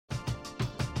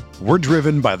We're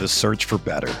driven by the search for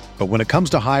better. But when it comes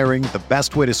to hiring, the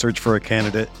best way to search for a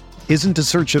candidate isn't to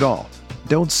search at all.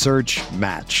 Don't search,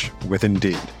 match with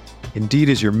Indeed. Indeed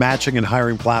is your matching and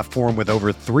hiring platform with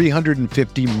over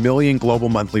 350 million global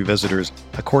monthly visitors,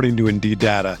 according to Indeed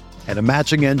data, and a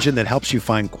matching engine that helps you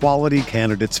find quality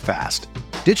candidates fast.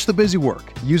 Ditch the busy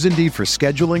work. Use Indeed for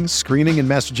scheduling, screening, and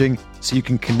messaging so you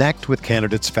can connect with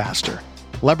candidates faster.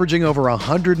 Leveraging over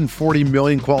 140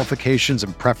 million qualifications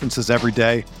and preferences every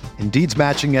day, Indeed's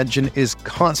matching engine is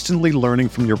constantly learning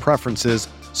from your preferences,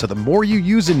 so the more you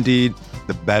use Indeed,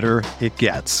 the better it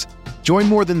gets. Join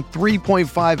more than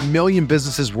 3.5 million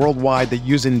businesses worldwide that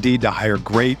use Indeed to hire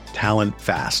great talent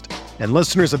fast. And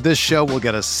listeners of this show will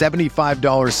get a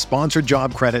 $75 sponsored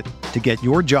job credit to get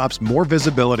your jobs more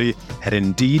visibility at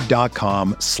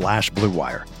Indeed.com/Blue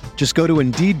Wire. Just go to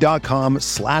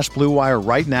Indeed.com/Blue Wire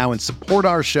right now and support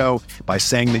our show by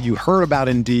saying that you heard about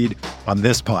Indeed on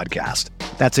this podcast.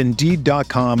 That's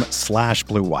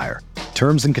Indeed.com/Blue Wire.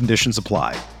 Terms and conditions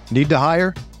apply. Need to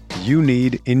hire? You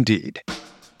need Indeed.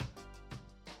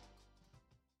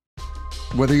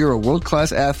 Whether you're a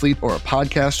world-class athlete or a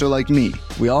podcaster like me,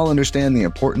 we all understand the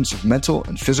importance of mental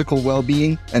and physical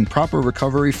well-being and proper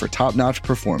recovery for top-notch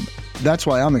performance. That's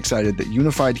why I'm excited that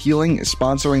Unified Healing is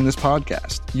sponsoring this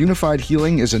podcast. Unified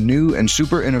Healing is a new and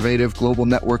super innovative global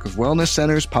network of wellness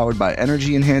centers powered by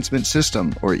Energy Enhancement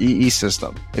System, or EE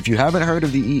System. If you haven't heard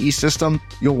of the EE System,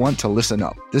 you'll want to listen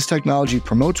up. This technology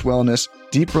promotes wellness,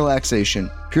 deep relaxation,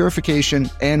 purification,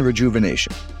 and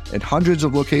rejuvenation. At hundreds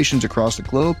of locations across the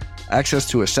globe, access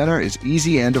to a center is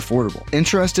easy and affordable.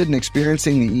 Interested in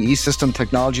experiencing the EE System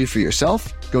technology for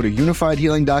yourself? Go to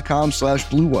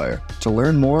unifiedhealing.com/Blue Wire to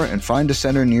learn more and find a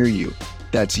center near you.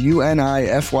 That's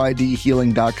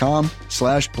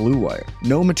UNIFYDhealing.com/Blue Wire.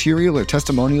 No material or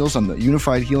testimonials on the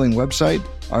Unified Healing website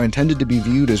are intended to be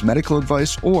viewed as medical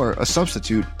advice or a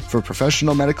substitute for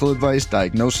professional medical advice,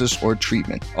 diagnosis, or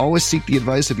treatment. Always seek the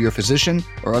advice of your physician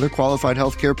or other qualified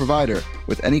healthcare provider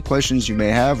with any questions you may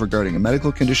have regarding a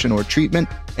medical condition or treatment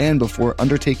and before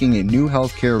undertaking a new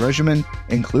healthcare regimen,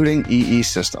 including EE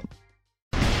System.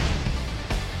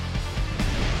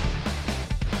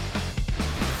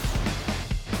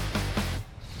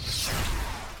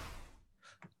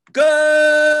 Good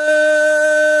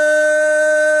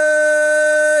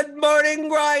morning,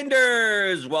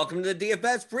 Grinders. Welcome to the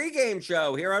DFS pregame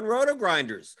show here on Roto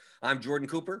Grinders. I'm Jordan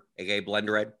Cooper, aka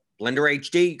Blender Ed, Blender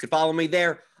HD. You can follow me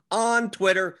there on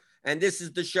Twitter. And this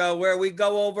is the show where we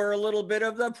go over a little bit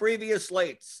of the previous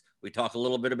slates. We talk a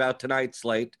little bit about tonight's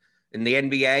slate. In the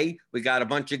NBA, we got a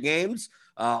bunch of games.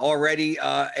 Already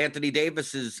Anthony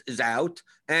Davis is out,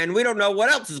 and we don't know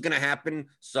what else is going to happen.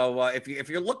 So if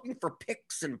you're looking for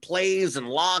picks and plays and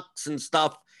locks and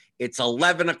stuff, it's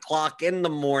 11 o'clock in the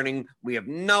morning. We have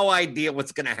no idea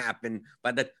what's going to happen.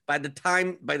 By the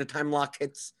time lock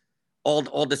hits,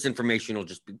 all this information will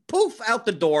just be poof out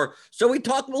the door. So we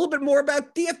talk a little bit more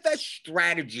about DFS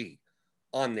strategy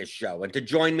on this show. And to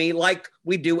join me, like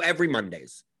we do every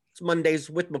Mondays, it's Mondays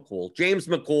with McCool, James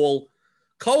McCool,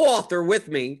 co-author with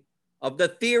me of The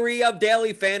Theory of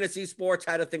Daily Fantasy Sports,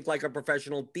 How to Think Like a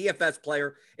Professional DFS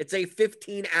Player. It's a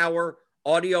 15-hour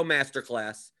audio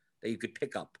masterclass that you could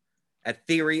pick up at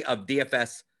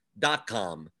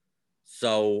theoryofdfs.com.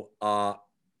 So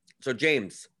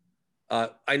James,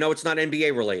 I know it's not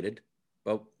NBA related,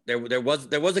 but there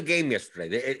was a game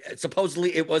yesterday.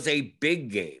 Supposedly it was a big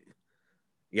game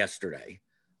yesterday.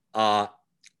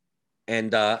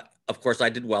 Of course, I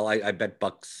did well. I bet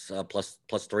Bucks plus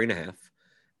 3.5,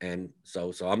 and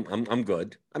so I'm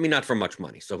good. I mean, not for much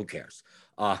money, so who cares?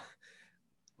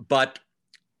 But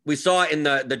we saw in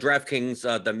the DraftKings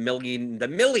the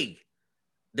Millie.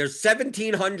 There's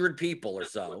 1,700 people or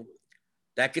so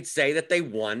that could say that they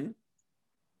won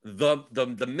the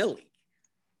Millie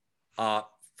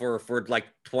for like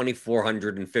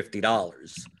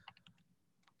 $2,450.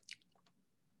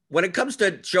 When it comes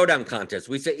to showdown contests,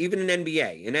 we say even in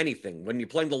NBA, in anything, when you're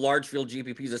playing the large field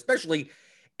GPPs, especially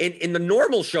in the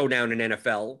normal showdown in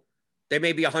NFL, there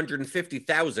may be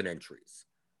 150,000 entries.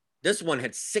 This one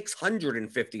had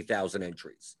 650,000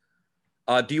 entries.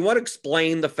 Do you want to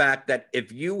explain the fact that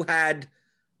if you had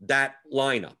that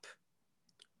lineup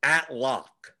at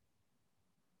lock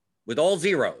with all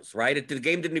zeros, right? The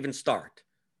game didn't even start.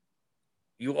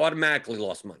 You automatically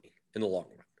lost money in the long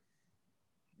run.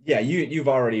 Yeah, you've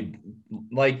already,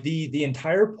 like, the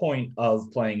entire point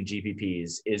of playing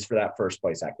GPPs is for that first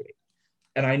place equity.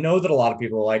 And I know that a lot of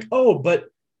people are like, oh,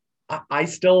 but I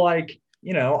still I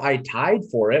tied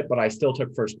for it, but I still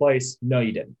took first place. No,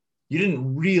 you didn't. You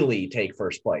didn't really take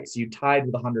first place. You tied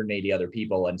with 180 other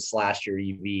people and slashed your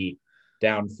EV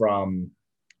down from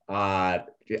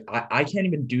I can't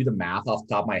even do the math off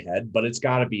the top of my head, but it's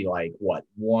got to be like what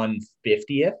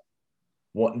 1/50th.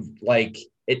 What like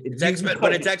but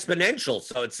it's exponential,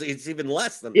 so it's even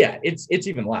less than yeah, it's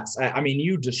even less. I mean,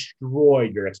 you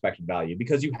destroyed your expected value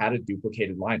because you had a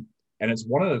duplicated line. And it's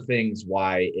one of the things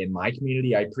why in my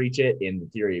community I preach it. In the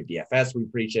theory of DFS, we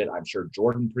preach it. I'm sure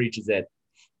Jordan preaches it.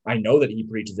 I know that he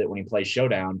preaches it when he plays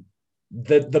Showdown.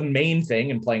 The main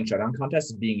thing in playing Showdown contests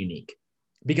is being unique.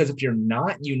 Because if you're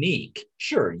not unique,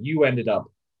 sure, you ended up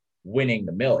winning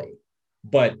the millie,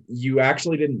 but you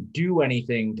actually didn't do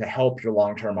anything to help your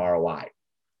long-term ROI.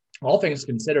 All things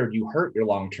considered, you hurt your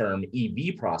long-term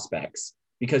EV prospects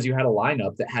because you had a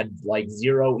lineup that had like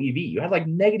 0 EV. You had like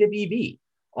negative EV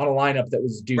on a lineup that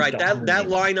was due. Right. That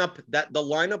lineup, the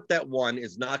lineup that won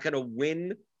is not going to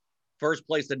win first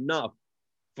place enough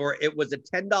for it was a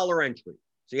 $10 entry.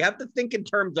 So you have to think in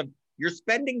terms of you're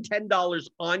spending $10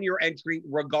 on your entry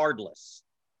regardless.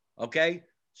 Okay.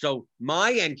 So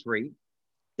my entry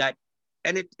that,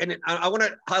 I want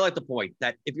to highlight the point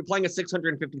that if you're playing a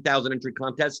 650,000 entry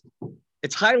contest,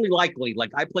 it's highly likely,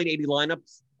 like I played 80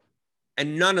 lineups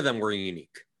and none of them were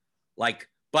unique.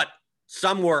 But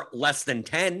some were less than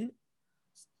 10.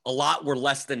 A lot were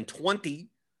less than 20.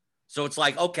 So it's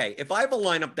like, okay, if I have a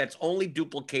lineup that's only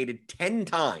duplicated 10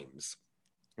 times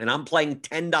and I'm playing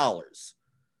 $10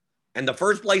 and the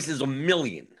first place is $1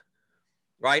 million,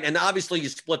 right? And obviously you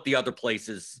split the other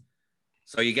places.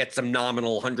 So you get some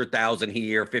nominal 100,000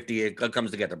 here, 50, it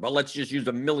comes together. But let's just use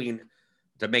 $1 million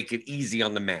to make it easy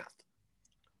on the math.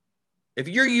 If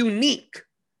you're unique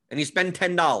and you spend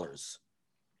 $10,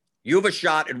 you have a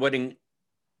shot at winning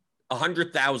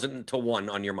 100,000 to 1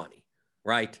 on your money,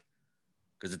 right?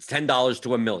 Because it's $10 to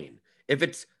 $1 million. If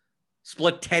it's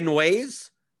split 10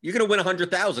 ways, you're going to win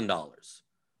 $100,000.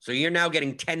 So you're now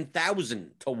getting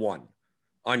 10,000 to 1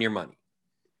 on your money.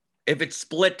 If it's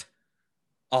split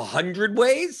 100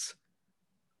 ways,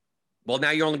 well, now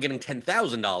you're only getting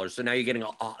 $10,000. So now you're getting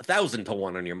 1,000 to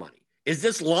 1 on your money. Is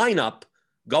this lineup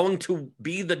going to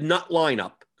be the nut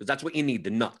lineup? Because that's what you need, the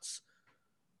nuts.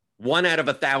 1 out of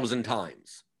 1,000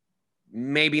 times.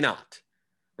 Maybe not,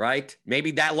 right?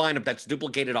 Maybe that lineup that's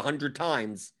duplicated 100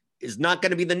 times is not going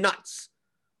to be the nuts.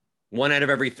 1 out of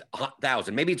every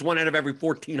 1,000. Maybe it's 1 out of every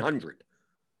 1,400.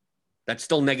 That's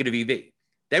still negative EV.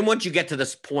 Then once you get to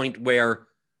this point where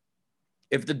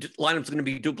if the lineup's going to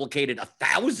be duplicated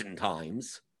 1,000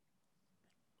 times,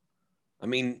 I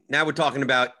mean, now we're talking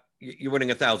about you're winning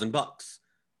 $1,000.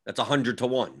 That's 100 to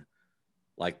 1.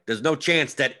 Like, there's no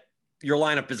chance that your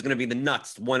lineup is going to be the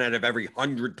nuts 1 out of every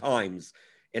 100 times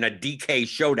in a DK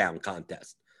Showdown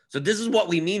contest. So this is what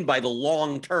we mean by the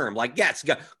long term. Like, yes,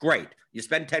 great. You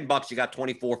spend $10, you got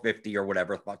 $2,450 or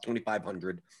whatever, about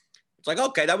 $2,500. It's like,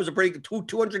 okay, that was a pretty good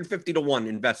 250 to 1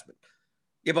 investment.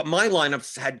 Yeah, but my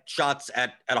lineups had shots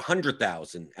at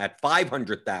 100,000, at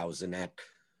 500,000, at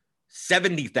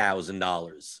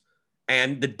 $70,000.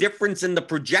 And the difference in the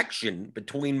projection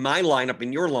between my lineup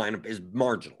and your lineup is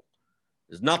marginal.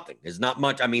 There's nothing. There's not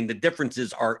much. I mean, the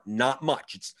differences are not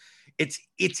much. It's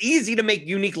easy to make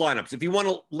unique lineups. If you want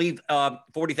to leave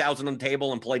 40,000 on the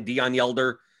table and play Dion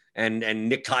Yelder and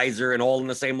Nick Kaiser and all in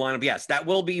the same lineup, yes, that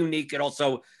will be unique. It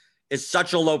also is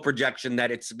such a low projection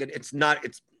that it's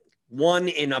 1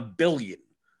 in a billion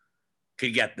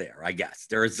could get there, I guess.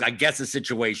 There is, I guess, a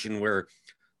situation where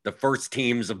the first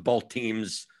teams of both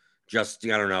teams just,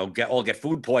 I don't know, get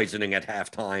food poisoning at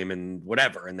halftime and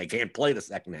whatever, and they can't play the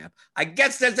second half. I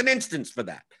guess there's an instance for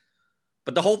that.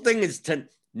 But the whole thing is to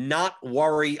not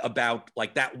worry about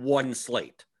like that one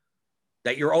slate,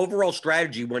 that your overall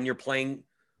strategy when you're playing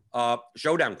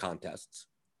showdown contests,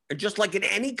 and just like in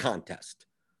any contest,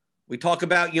 we talk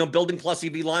about, building plus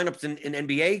EV lineups in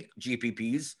NBA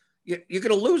GPPs, you're going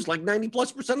to lose like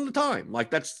 90+% of the time. Like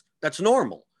that's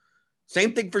normal.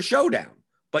 Same thing for showdown.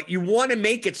 But you want to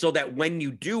make it so that when you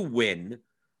do win,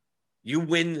 you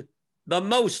win the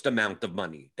most amount of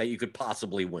money that you could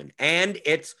possibly win. And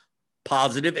it's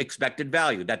positive expected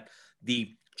value, that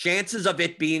the chances of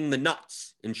it being the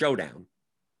nuts in showdown,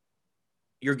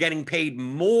 you're getting paid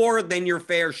more than your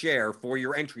fair share for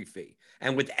your entry fee.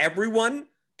 And with everyone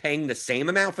paying the same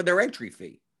amount for their entry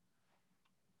fee,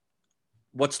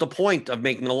 what's the point of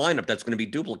making a lineup that's going to be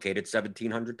duplicated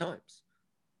 1,700 times?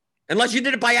 Unless you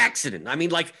did it by accident. I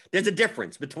mean, like, there's a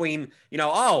difference between,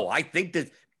 I think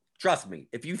that, trust me,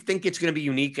 if you think it's going to be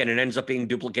unique and it ends up being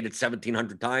duplicated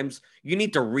 1,700 times, you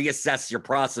need to reassess your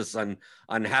process on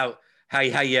how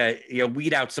you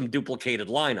weed out some duplicated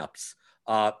lineups.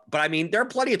 But I mean, there are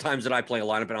plenty of times that I play a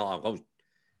lineup and I'll go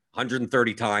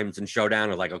 130 times in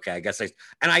showdown. I'm like, okay, I guess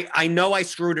I know I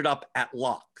screwed it up at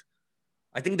lock.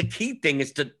 I think the key thing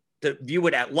is to to view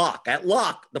it at lock. At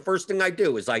lock, the first thing I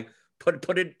do is I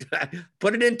put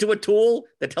it into a tool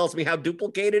that tells me how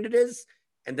duplicated it is,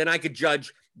 and then I could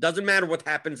judge. Doesn't matter what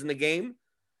happens in the game,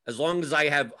 as long as I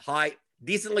have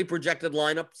decently projected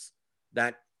lineups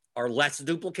that are less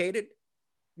duplicated.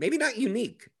 Maybe not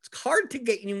unique. It's hard to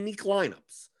get unique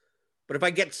lineups. But if I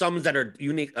get some that are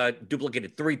unique,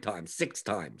 duplicated 3 times, 6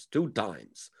 times, 2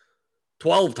 times,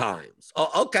 12 times,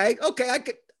 okay,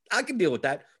 I can deal with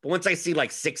that. But once I see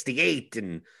like 68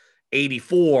 and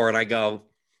 84, and I go,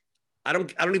 I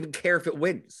don't even care if it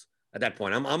wins at that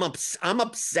point. I'm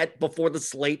upset before the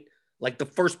slate, like the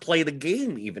first play of the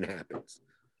game even happens.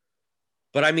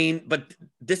 But I mean,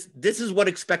 this is what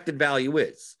expected value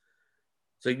is.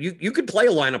 So you could play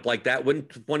a lineup like that, win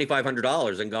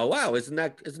 $2,500 and go, wow, isn't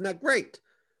that great?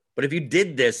 But if you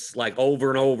did this like over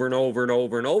and over and over and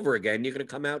over and over again, you're gonna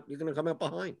come out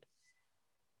behind.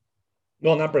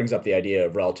 Well, and that brings up the idea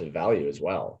of relative value as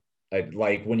well.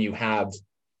 Like when you're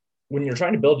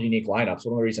trying to build unique lineups,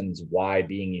 one of the reasons why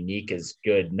being unique is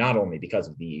good, not only because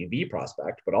of the EV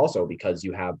prospect, but also because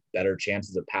you have better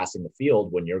chances of passing the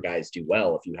field when your guys do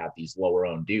well. If you have these lower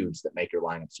owned dudes that make your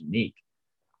lineups unique.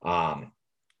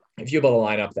 If you build a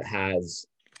lineup that has,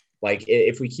 like,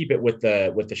 if we keep it with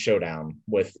the showdown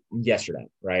with yesterday,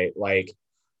 right? Like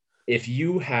if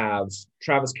you have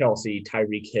Travis Kelce,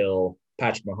 Tyreek Hill,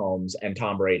 Patrick Mahomes, and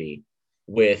Tom Brady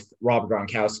with Rob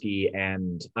Gronkowski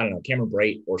and, I don't know, Cameron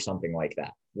Brate or something like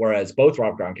that. Whereas both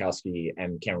Rob Gronkowski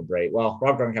and Cameron Brate, well,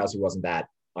 Rob Gronkowski wasn't that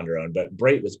under-owned, but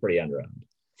Brate was pretty under-owned.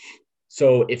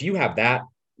 So if you have that,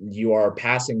 you are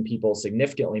passing people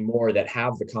significantly more that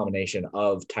have the combination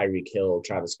of Tyreek Hill,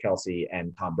 Travis Kelce,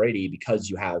 and Tom Brady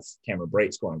because you have Cameron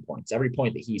Brate scoring points. Every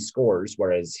point that he scores,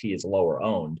 whereas he is lower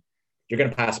owned, you're going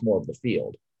to pass more of the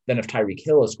field than if Tyreek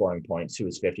Hill is scoring points, who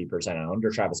is 50% owned, or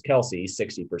Travis Kelce,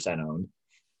 60% owned.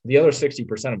 The other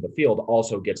 60% of the field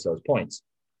also gets those points.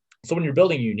 So when you're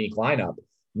building a unique lineup,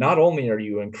 not only are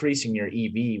you increasing your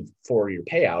EV for your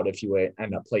payout if you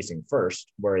end up placing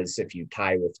first, whereas if you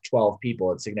tie with 12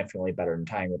 people, it's significantly better than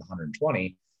tying with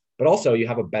 120, but also you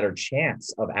have a better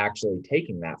chance of actually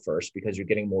taking that first because you're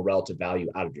getting more relative value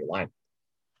out of your lineup.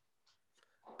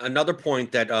 Another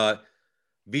point that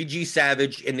VG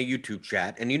Savage in the YouTube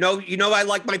chat, and you know I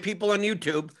like my people on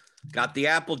YouTube. Got the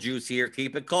apple juice here.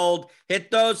 Keep it cold.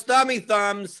 Hit those thummy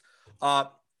thumbs.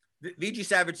 VG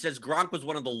Savage says Gronk was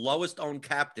one of the lowest owned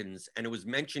captains, and it was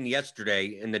mentioned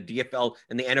yesterday in the NFL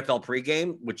and the NFL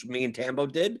pregame, which me and Tambo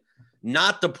did,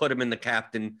 not to put him in the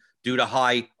captain due to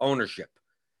high ownership.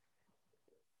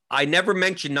 I never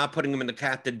mentioned not putting him in the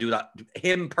captain due to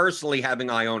him personally having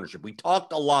high ownership. We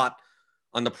talked a lot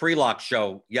on the pre-lock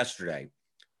show yesterday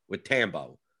with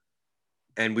Tambo,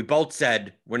 and we both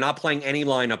said we're not playing any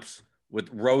lineups with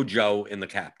Rojo in the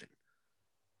captain.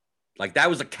 Like that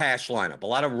was a cash lineup. A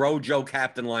lot of Rojo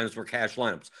captain lineups were cash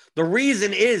lineups. The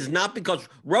reason is not because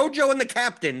Rojo and the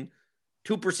captain,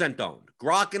 2% owned.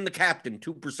 Gronk and the captain,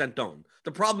 2% owned.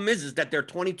 The problem is that they're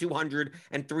 $2,200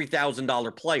 and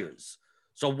 $3,000 players.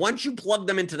 So once you plug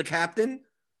them into the captain,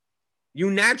 you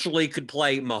naturally could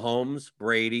play Mahomes,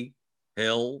 Brady,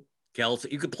 Hill,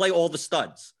 Kelce. You could play all the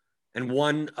studs and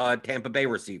one Tampa Bay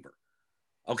receiver.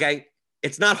 Okay?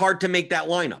 It's not hard to make that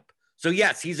lineup. So,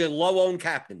 yes, he's a low-owned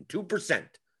captain, 2%,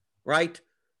 right?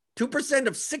 2%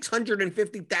 of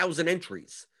 650,000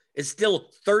 entries is still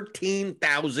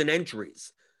 13,000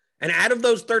 entries. And out of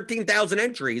those 13,000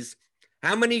 entries,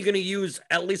 how many are going to use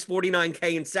at least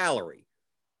 $49K in salary?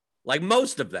 Like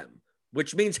most of them,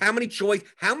 which means how many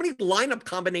lineup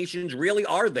combinations really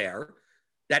are there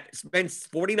that spends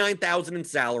 $49,000 in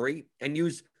salary and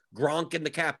use Gronk in the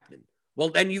captain? Well,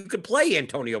 then you could play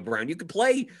Antonio Brown. You could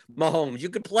play Mahomes. You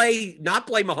could not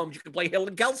play Mahomes. You could play Hill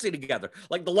and Kelce together.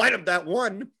 Like the lineup that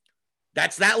won,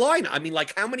 that's that lineup. I mean,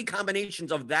 like how many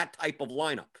combinations of that type of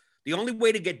lineup? The only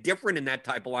way to get different in that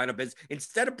type of lineup is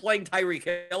instead of playing Tyreek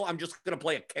Hill, I'm just going to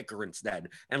play a kicker instead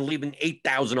and leaving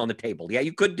 8,000 on the table. Yeah,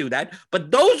 you could do that, but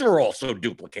those are also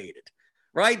duplicated,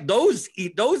 right? Those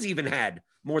even had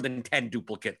more than 10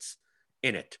 duplicates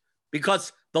in it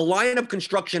because the lineup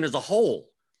construction as a whole,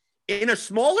 in a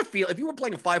smaller field, if you were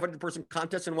playing a 500-person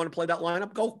contest and want to play that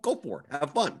lineup, go for it.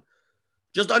 Have fun.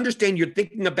 Just understand you're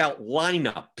thinking about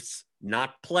lineups,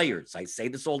 not players. I say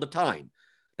this all the time,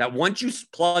 that once you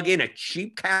plug in a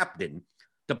cheap captain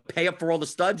to pay up for all the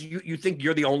studs, you think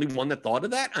you're the only one that thought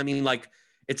of that? I mean, like,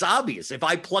 it's obvious. If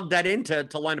I plug that into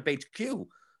lineup HQ,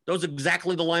 those are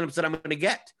exactly the lineups that I'm going to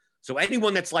get. So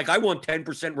anyone that's like, I want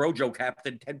 10% Rojo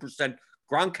captain, 10%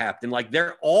 Gronk captain, like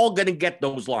they're all going to get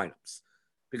those lineups.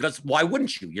 Because why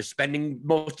wouldn't you? You're spending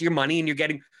most of your money and you're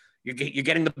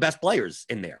getting the best players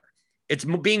in there. It's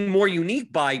being more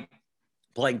unique by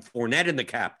playing Fournette in the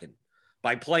captain,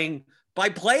 by playing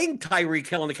Tyreek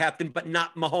Hill in the captain, but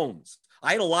not Mahomes.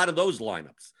 I had a lot of those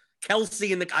lineups.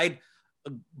 I had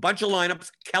a bunch of lineups.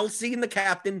 Kelsey in the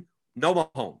captain, no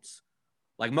Mahomes.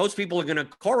 Like most people are going to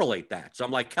correlate that. So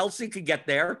I'm like, Kelsey could get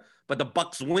there, but the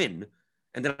Bucs win.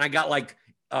 And then I got like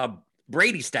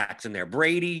Brady stacks in there.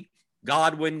 Brady,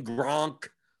 Godwin, Gronk,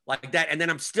 like that. And then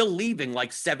I'm still leaving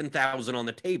like 7,000 on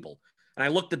the table. And I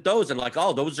looked at those and like,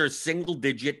 oh, those are single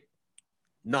digit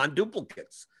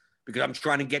non-duplicates because I'm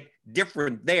trying to get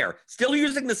different there. Still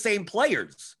using the same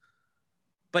players,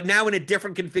 but now in a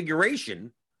different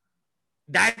configuration.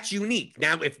 That's unique.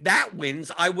 Now, if that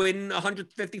wins, I win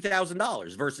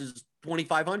 $150,000 versus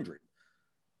 $2,500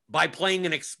 by playing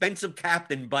an expensive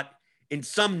captain, but in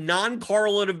some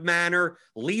non-correlative manner,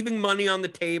 leaving money on the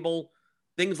table,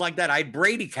 things like that. I had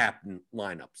Brady captain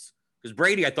lineups because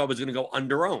Brady I thought was going to go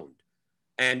under-owned.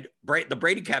 And the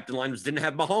Brady captain lineups didn't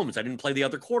have Mahomes. I didn't play the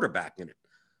other quarterback in it.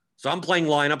 So I'm playing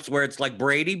lineups where it's like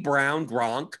Brady, Brown,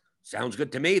 Gronk. Sounds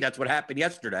good to me. That's what happened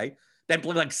yesterday. Then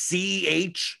play like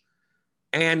CH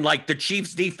and like the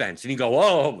Chiefs defense. And you go,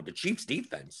 oh, the Chiefs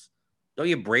defense. Don't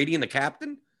you have Brady in the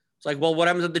captain? It's like, well, what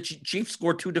happens if the Chiefs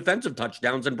score 2 defensive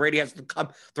touchdowns and Brady has to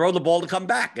throw the ball to come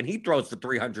back and he throws for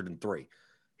 303?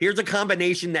 Here's a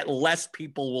combination that less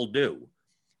people will do.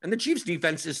 And the Chiefs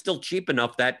defense is still cheap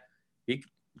enough that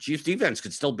Chiefs defense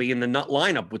could still be in the nut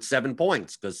lineup with 7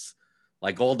 points because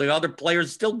like all the other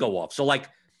players still go off. So like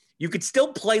you could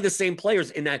still play the same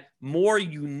players in a more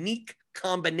unique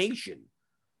combination.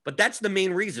 But that's the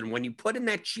main reason. When you put in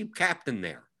that cheap captain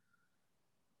there,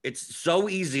 it's so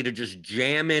easy to just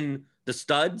jam in the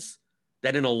studs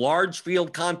that in a large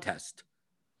field contest,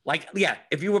 like, yeah,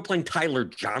 if you were playing Tyler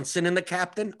Johnson in the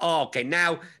captain, oh, okay,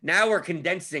 now we're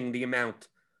condensing the amount,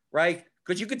 right?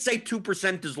 Because you could say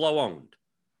 2% is low owned,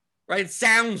 right? It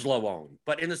sounds low owned,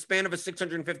 but in the span of a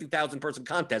 650,000 person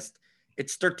contest,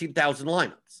 it's 13,000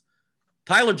 lineups.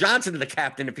 Tyler Johnson, the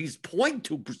captain, if he's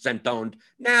 0.2% owned,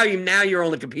 now you're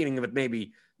only competing with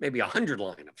maybe 100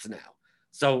 lineups now.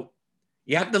 So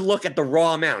you have to look at the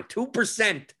raw amount.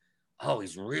 2%, oh,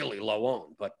 he's really low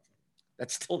owned, but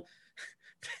that's still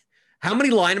 – how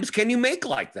many lineups can you make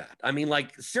like that? I mean,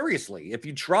 like, seriously, if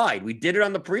you tried, we did it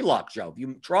on the pre-lock show. If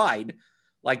you tried,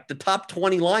 like the top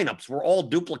 20 lineups were all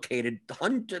duplicated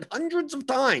hundreds of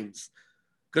times.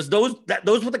 Because those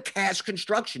were the cash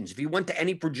constructions. If you went to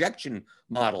any projection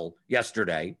model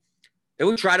yesterday, they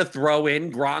would try to throw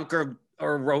in Gronk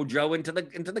or Rojo into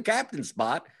the captain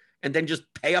spot and then just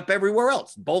pay up everywhere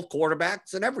else, both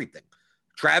quarterbacks and everything.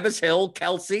 Travis Hill,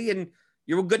 Kelsey, and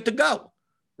you were good to go,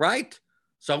 right?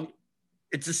 So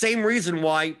it's the same reason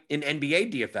why in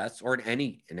NBA DFS or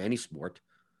in any sport,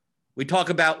 we talk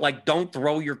about like don't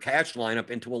throw your cash lineup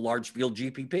into a large field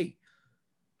GPP.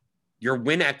 Your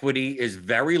win equity is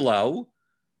very low.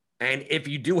 And if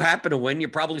you do happen to win, you're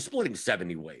probably splitting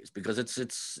 70 ways because it's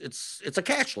a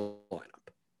cash lineup.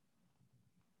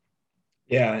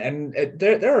 Yeah, and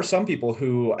there are some people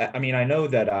who, I mean, I know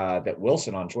that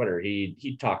Wilson on Twitter,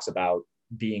 he talks about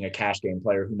being a cash game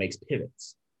player who makes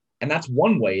pivots. And that's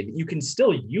one way that you can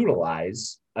still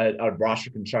utilize a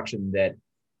roster construction that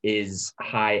is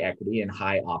high equity and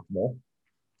high optimal.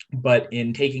 But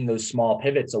in taking those small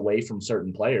pivots away from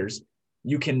certain players,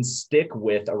 you can stick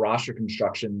with a roster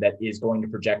construction that is going to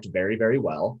project very, very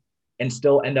well and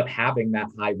still end up having that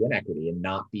high win equity and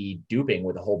not be duping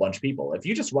with a whole bunch of people. If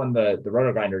you just run the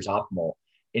Roto Grinders optimal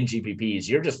in GPPs,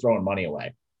 you're just throwing money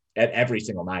away at every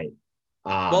single night.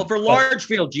 Well, for large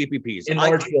field GPPs. In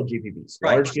large field GPPs.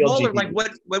 Right. Large field Smaller,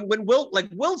 GPPs. Like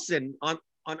Wilson on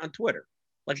Twitter,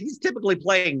 like he's typically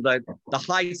playing the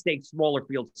high stakes, smaller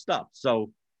field stuff.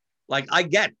 So like I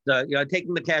get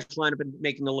taking the cash lineup and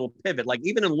making a little pivot. Like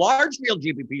even in large field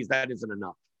GPPs, that isn't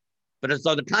enough. But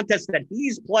so the contest that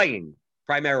he's playing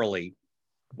primarily,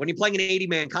 when you're playing an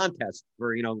 80-man contest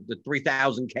for the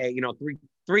 3,000K,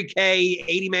 3K,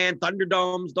 80-man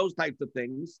Thunderdomes, those types of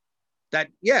things, that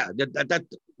you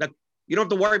don't have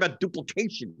to worry about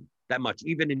duplication that much.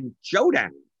 Even in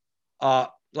Showdown,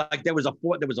 like there was a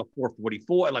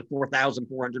 444, like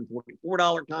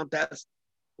 $4,444 contest.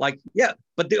 Like, yeah,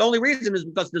 but the only reason is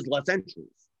because there's less entries.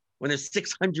 When there's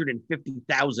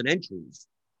 650,000 entries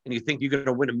and you think you're going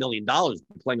to win $1 million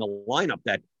playing a lineup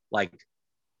that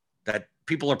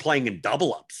people are playing in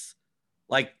double ups.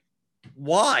 Like,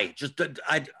 why?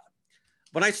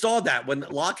 When I saw that, when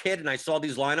lock hit and I saw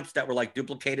these lineups that were like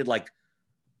duplicated, like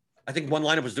I think one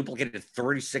lineup was duplicated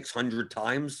 3,600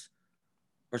 times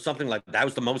or something like that. That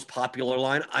was the most popular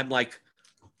line. I'm like,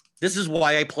 this is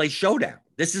why I play Showdown.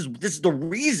 This is the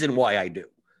reason why I do.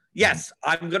 Yes,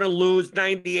 I'm going to lose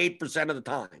 98% of the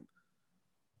time,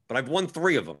 but I've won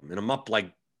 3 of them, and I'm up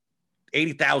like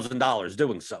 $80,000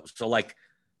 doing so. So like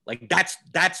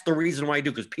that's the reason why I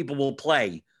do, because people will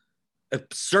play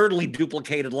absurdly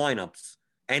duplicated lineups,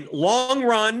 and long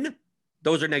run,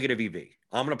 those are negative EV.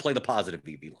 I'm going to play the positive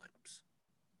EV lineups.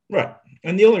 Right.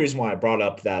 And the only reason why I brought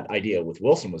up that idea with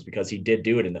Wilson was because he did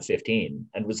do it in the 15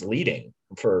 and was leading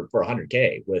for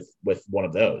 100K with one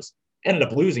of those. Ended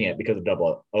up losing it because of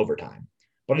double overtime.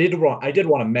 But I did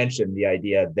want to mention the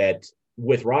idea that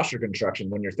with roster construction,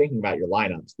 when you're thinking about your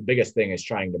lineups, the biggest thing is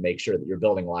trying to make sure that you're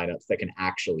building lineups that can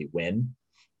actually win.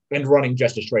 And running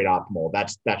just a straight optimal,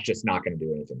 that's just not going to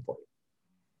do anything for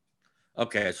you.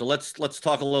 Okay, so let's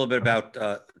talk a little bit about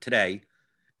today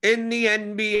in the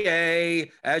NBA.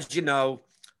 As you know,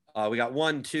 we got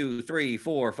 1, 2, 3,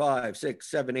 4, 5,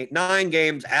 6, 7, 8, 9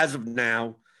 games as of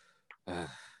now.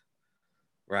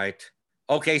 Right.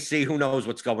 OKC, who knows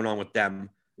what's going on with them?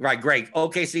 Right, great.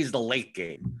 OKC is the late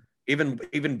game,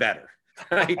 even better.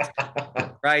 Right,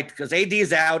 right, because AD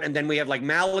is out, and then we have like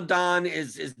Maladon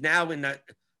is now in the.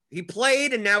 He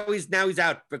played, and now he's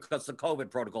out because of COVID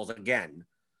protocols again.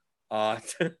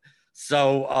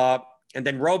 So and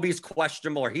then Roby's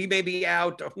questionable, or he may be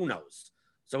out, or who knows.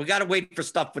 So we got to wait for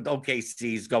stuff with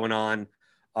OKC's going on.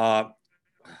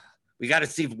 We got to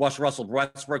see if Russell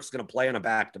Westbrook's going to play on a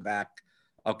back-to-back.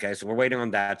 Okay, so we're waiting on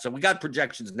that. So we got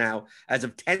projections now as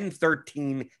of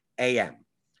 10:13 a.m.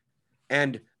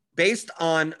 And based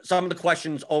on some of the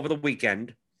questions over the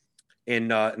weekend in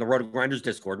the Roto Grinders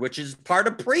Discord, which is part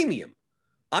of Premium.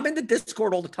 I'm in the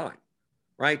Discord all the time,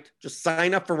 right? Just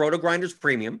sign up for Roto Grinders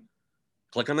Premium.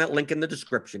 Click on that link in the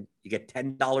description. You get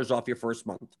 $10 off your first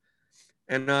month.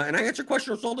 And I answer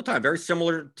questions all the time, very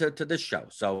similar to this show.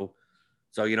 So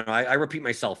you know, I repeat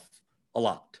myself a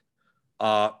lot.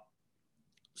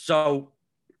 So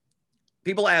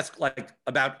people ask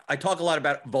I talk a lot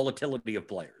about volatility of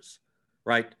players,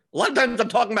 right? A lot of times I'm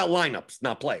talking about lineups,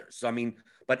 not players. So, I mean,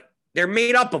 but they're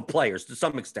made up of players to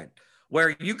some extent,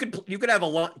 where you could have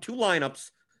 2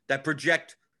 lineups that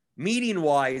project median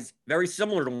wise very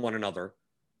similar to one another,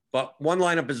 but one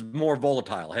lineup is more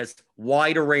volatile, has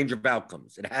wider range of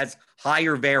outcomes. It has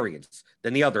higher variance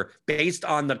than the other based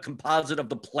on the composite of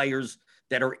the players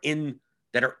that are in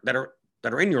your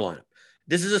lineup.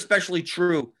 This is especially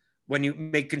true when you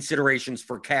make considerations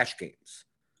for cash games,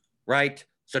 right?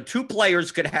 So 2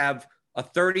 players could have a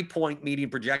 30-point median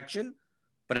projection,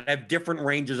 but have different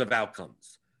ranges of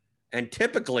outcomes. And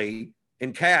typically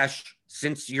in cash,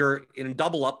 since you're in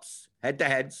double ups,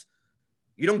 head-to-heads,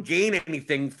 you don't gain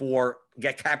anything for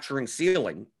capturing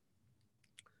ceiling,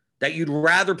 that you'd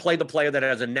rather play the player that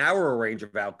has a narrower range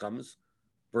of outcomes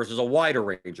versus a wider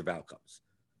range of outcomes.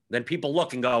 Then people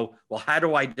look and go, well, how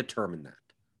do I determine that?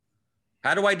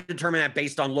 How do I determine that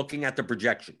based on looking at the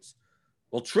projections?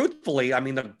 Well, truthfully, I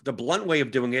mean, the blunt way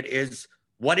of doing it is,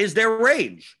 what is their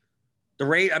range? The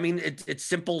range, I mean, it's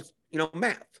simple,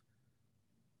 math.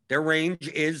 Their range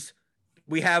is,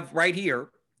 we have right here,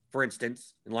 for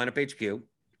instance, in lineup HQ,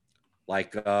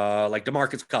 like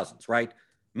DeMarcus Cousins, right?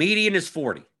 Median is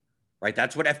 40, right?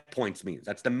 That's what F points means.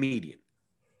 That's the median.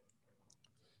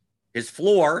 His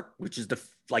floor, which is the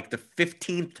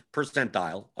 15th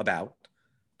percentile, about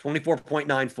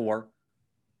 24.94,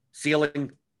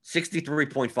 ceiling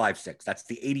 63.56. That's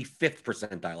the 85th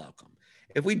percentile outcome.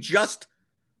 If we just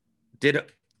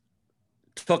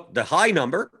took the high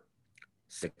number,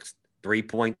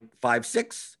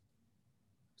 3.56,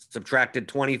 subtracted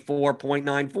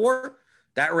 24.94,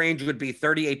 that range would be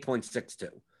 38.62. So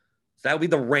that would be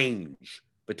the range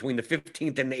between the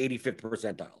 15th and the 85th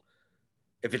percentile.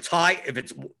 If it's high, if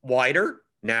it's wider,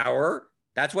 narrower,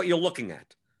 that's what you're looking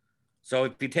at. So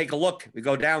if you take a look, we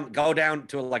go down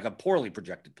to like a poorly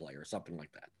projected player or something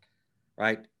like that,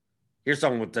 right? Here's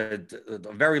someone with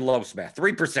a very low smash,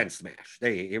 3% smash.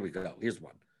 Here we go. Here's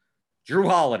one. Drew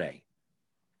Holiday,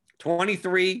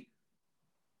 23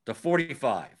 to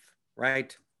 45,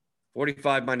 right?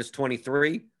 45 minus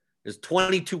 23 is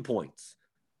 22 points.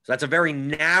 So that's a very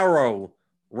narrow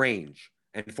range.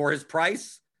 And for his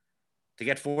price, to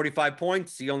get 45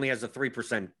 points, he only has a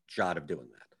 3% shot of doing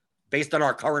that, based on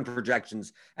our current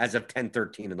projections as of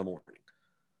 10:13 in the morning.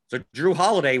 So Drew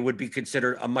Holiday would be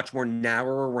considered a much more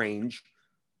narrower range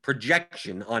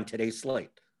projection on today's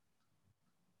slate.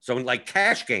 So in like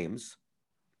cash games,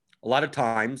 a lot of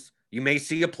times you may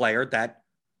see a player that,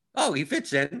 he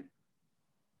fits in,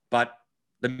 but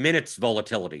the minutes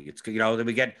volatility, it's, then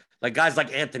we get like guys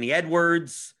like Anthony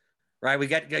Edwards, right? We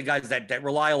get guys that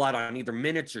rely a lot on either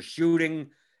minutes or shooting,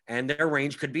 and their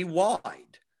range could be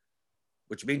wide,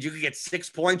 which means you could get 6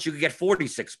 points, you could get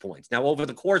 46 points. Now, over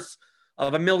the course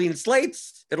of a million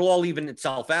slates, it'll all even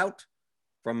itself out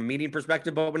from a median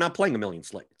perspective, but we're not playing a million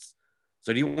slates.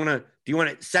 So do you want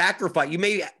to sacrifice? You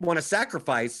may want to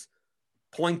sacrifice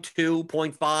 0.2,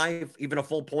 0.5, even a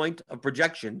full point of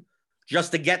projection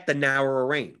just to get the narrower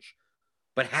range.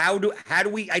 But how do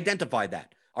we identify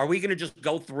that? Are we going to just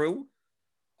go through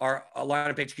our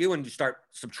lineup HQ and start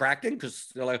subtracting?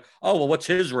 Because they're like, oh, well, what's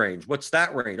his range? What's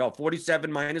that range? Oh,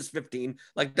 47 minus 15.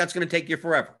 Like, that's going to take you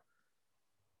forever.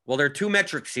 Well, there are two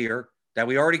metrics here that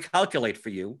we already calculate for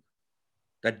you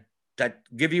that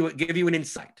give you an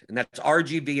insight, and that's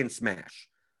RGV and Smash.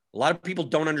 A lot of people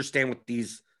don't understand what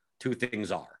these two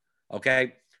things are,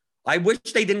 okay? I wish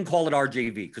they didn't call it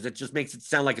RGV because it just makes it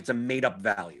sound like it's a made-up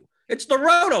value. It's the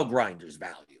Roto Grinders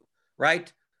value,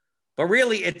 right? But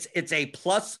really, it's a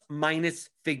plus-minus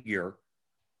figure,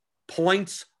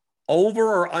 points over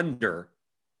or under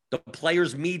the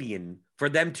player's median for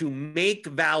them to make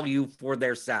value for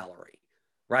their salary,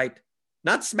 right?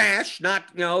 Not Smash,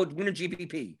 not, win a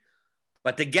GPP,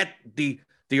 but to get the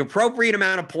appropriate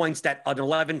amount of points that an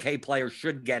 11K player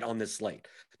should get on this slate,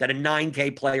 that a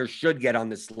 9K player should get on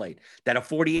this slate, that a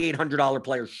 $4,800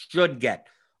 player should get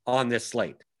on this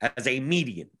slate as a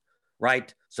median,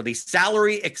 right? So the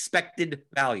salary expected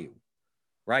value,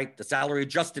 right? The salary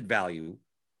adjusted value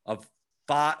of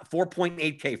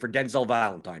 4.8K for Denzel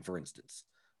Valentine, for instance,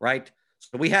 right?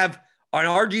 So we have an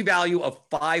RG value of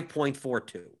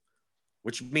 5.42,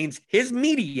 which means his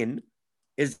median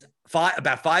is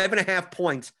about 5.5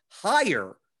 points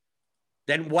higher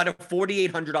than what a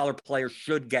 $4,800 player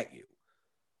should get you.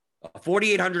 A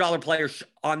 $4,800 player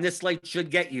on this slate should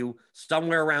get you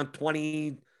somewhere around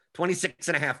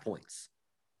 26.5 points.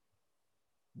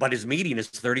 But his median is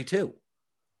 32.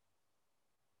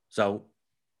 So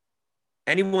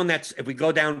anyone if we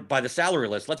go down by the salary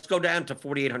list, let's go down to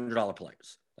 $4,800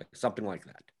 players, like something like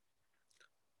that.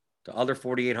 To other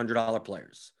 $4,800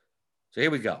 players. So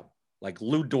here we go. Like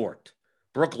Lou Dort,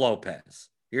 Brooke Lopez.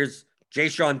 Here's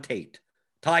Jayshawn Tate,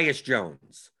 Tyus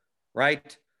Jones,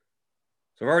 right?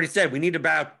 So I've already said we need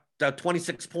about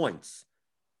 26 points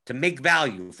to make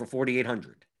value for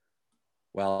 4,800.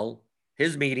 Well,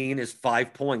 his median is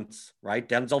 5 points, right?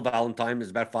 Denzel Valentine is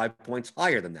about 5 points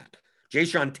higher than that.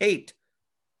 Jayshawn Tate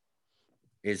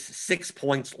is 6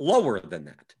 points lower than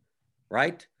that,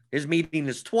 right? His median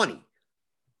is 20,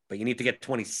 but you need to get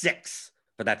 26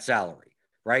 for that salary.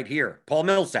 Right here, Paul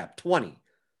Millsap, 20.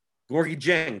 Gorgie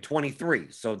Jang,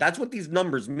 23. So that's what these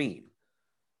numbers mean.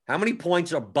 How many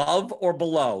points above or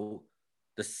below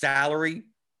the salary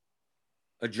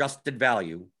adjusted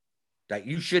value that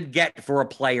you should get for a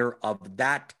player of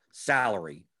that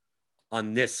salary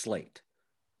on this slate?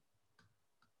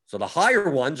 So the higher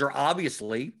ones are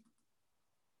obviously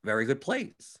very good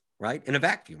plays, right? In a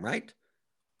vacuum, right?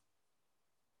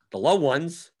 The low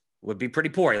ones would be pretty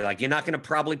poor. Like, you're not going to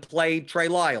probably play Trey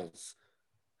Lyles,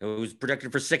 who's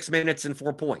projected for 6 minutes and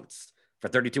 4 points for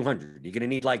 3,200. You're going to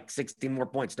need like 16 more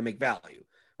points to make value,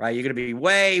 right? You're going to be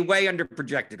way, way under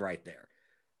projected right there.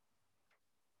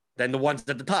 Then the ones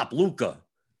at the top, Luka,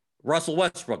 Russell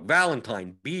Westbrook,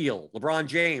 Valentine, Beal, LeBron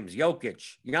James,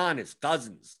 Jokic, Giannis,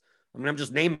 Cousins. I mean, I'm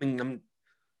just naming them.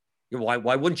 Why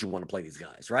wouldn't you want to play these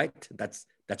guys, right? That's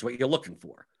what you're looking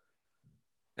for.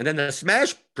 And then the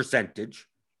smash percentage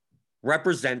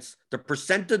represents the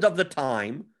percentage of the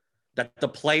time that the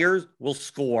players will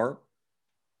score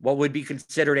what would be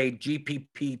considered a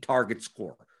GPP target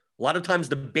score. A lot of times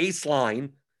the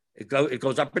baseline, it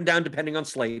goes up and down depending on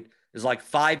slate, is like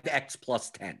 5x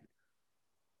plus 10.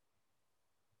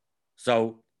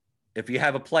 So if you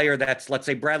have a player that's, let's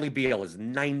say Bradley Beal is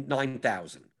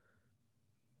 9,000.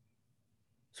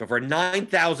 So for a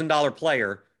 $9,000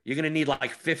 player, you're going to need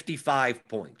like 55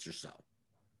 points or so.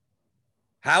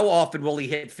 How often will he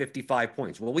hit 55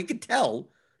 points? Well, we could tell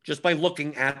just by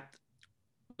looking at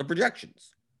the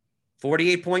projections.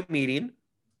 48-point median,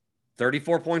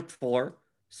 34.4,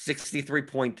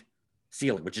 63-point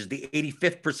ceiling, which is the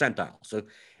 85th percentile. So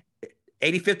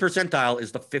 85th percentile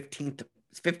is the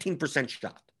 15%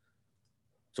 shot.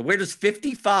 So where does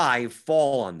 55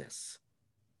 fall on this?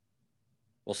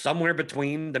 Well, somewhere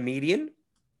between the median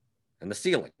and the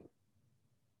ceiling.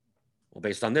 Well,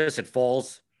 based on this, it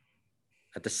falls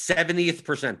at the 70th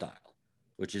percentile,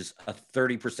 which is a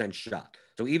 30% shot.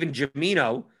 So even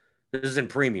Jamino, this is in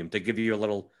premium to give you a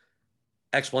little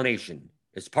explanation.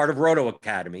 It's part of Roto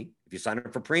Academy. If you sign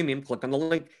up for premium, click on the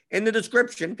link in the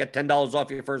description, get $10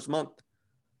 off your first month.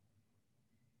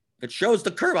 It shows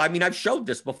the curve. I mean, I've showed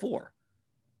this before.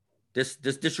 This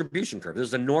distribution curve. This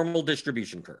is a normal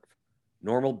distribution curve.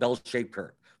 Normal bell-shaped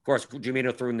curve. Of course,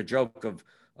 Jamino threw in the joke of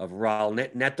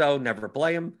Raul Neto, never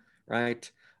play him, right?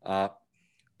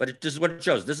 But but this is what it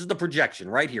shows. This is the projection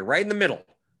right here, right in the middle.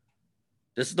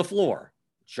 This is the floor.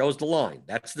 It shows the line.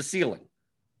 That's the ceiling.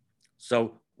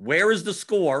 So where is the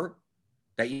score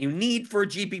that you need for a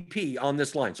GPP on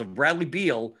this line? So Bradley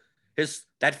Beal,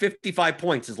 that 55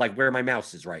 points is like where my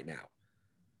mouse is right now.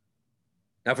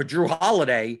 Now for Drew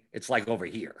Holiday, it's like over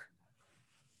here.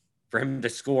 For him to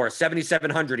score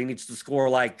 7,700, he needs to score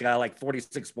like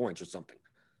 46 points or something,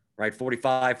 right?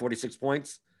 45, 46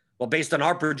 points. Well, based on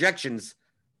our projections,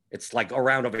 it's like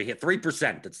around over here,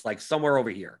 3%. It's like somewhere over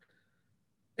here.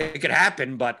 It could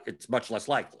happen, but it's much less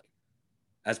likely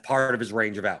as part of his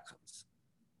range of outcomes.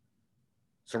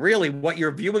 So really what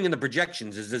you're viewing in the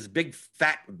projections is this big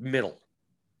fat middle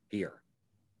here.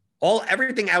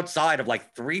 Everything outside of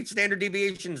like 3 standard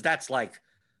deviations, that's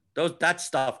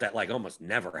stuff that like almost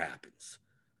never happens,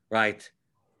 right?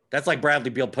 That's like Bradley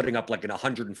Beal putting up like an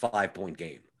 105-point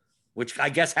game, which I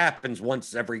guess happens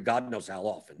once every God knows how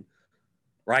often,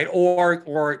 right?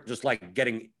 Or just like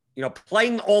getting,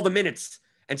 playing all the minutes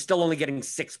and still only getting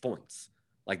 6 points.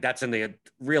 Like that's in the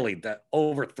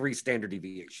over 3 standard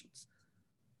deviations.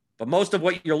 But most of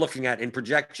what you're looking at in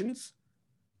projections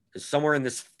is somewhere in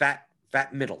this fat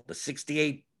middle, the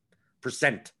 68%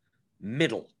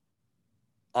 middle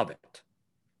of it.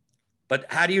 But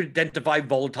how do you identify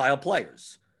volatile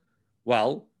players?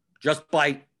 Well, just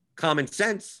by common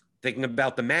sense, thinking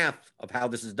about the math of how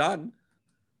this is done,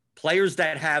 players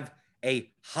that have a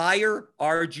higher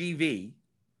RGV,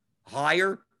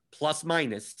 higher plus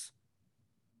minus,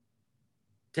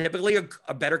 typically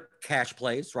a better cash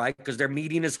plays, right? Because their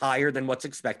median is higher than what's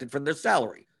expected for their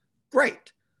salary.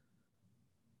 Great.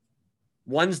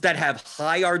 Ones that have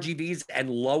high RGVs and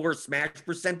lower smash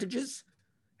percentages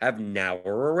have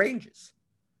narrower ranges.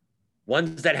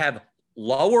 Ones that have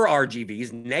lower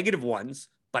RGVs, negative ones,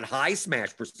 but high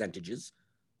smash percentages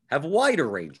have wider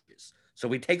ranges. So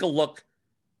we take a look,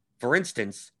 for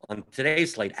instance, on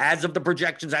today's slate, as of the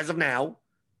projections as of now,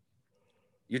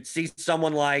 you'd see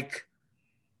someone like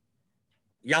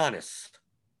Giannis.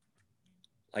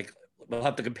 Like, we'll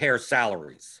have to compare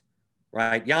salaries,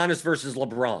 right? Giannis versus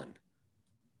LeBron.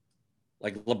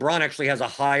 Like, LeBron actually has a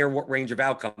higher range of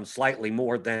outcomes, slightly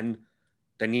more than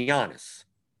Giannis.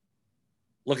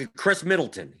 Look at Chris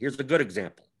Middleton. Here's a good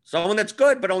example. Someone that's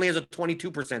good, but only has a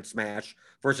 22% smash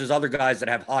versus other guys that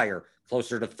have higher,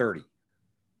 closer to 30.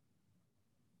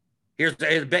 Here's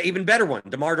an even better one,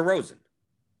 DeMar DeRozan.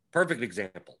 Perfect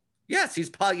example. Yes, he's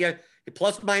probably,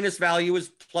 plus minus value is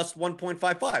plus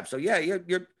 1.55. So yeah, you're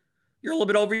a little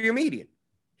bit over your median.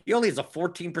 He only has a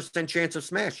 14% chance of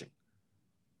smashing.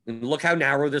 And look how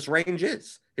narrow this range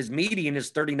is. His median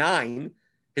is 39.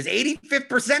 His 85th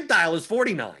percentile is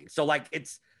 49. So like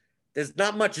there's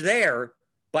not much there,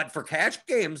 but for cash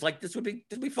games, like this would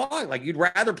be fine. Like you'd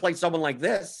rather play someone like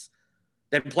this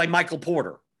than play Michael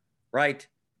Porter, right?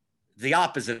 The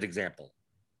opposite example,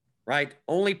 right?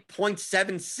 Only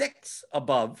 0.76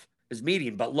 above his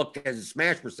median, but look at his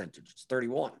smash percentage. It's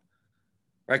 31,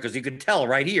 right? Because you can tell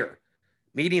right here,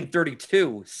 median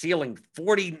 32, ceiling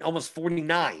 40, almost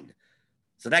 49.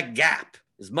 So that gap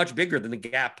is much bigger than the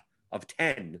gap of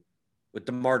 10 with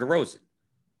DeMar DeRozan.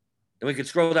 And we could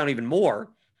scroll down even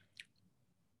more.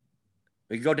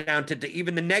 We could go down to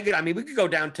even the negative. I mean, we could go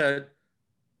down to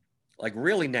like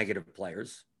really negative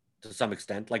players to some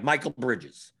extent, like Michael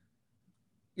Bridges.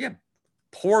 Yeah,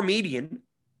 poor median,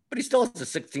 but he still has a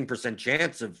 16%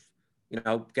 chance of,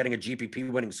 getting a GPP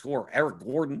winning score. Eric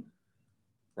Gordon,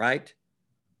 right?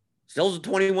 Still has a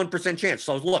 21% chance.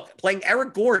 So look, playing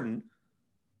Eric Gordon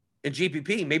in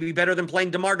GPP may be better than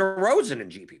playing DeMar DeRozan in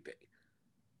GPP.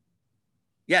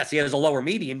 Yes, he has a lower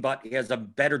median, but he has a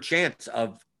better chance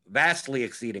of vastly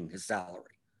exceeding his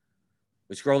salary.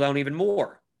 We scroll down even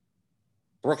more.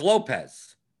 Brook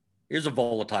Lopez. Here's a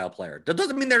volatile player. That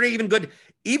doesn't mean they're even good.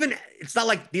 Even it's not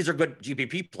like these are good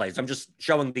GPP plays. I'm just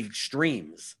showing the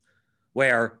extremes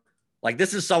where, like,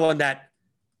 this is someone that,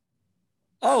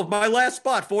 oh, my last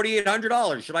spot,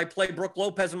 $4,800. Should I play Brook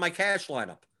Lopez in my cash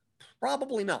lineup?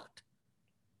 Probably not.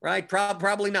 Right?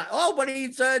 Probably not. Oh, but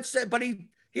he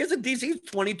has a decent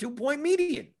 22-point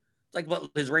median. It's like,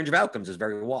 well, his range of outcomes is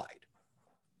very wide.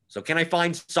 So can I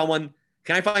find a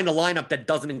lineup that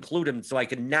doesn't include him so I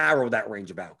can narrow that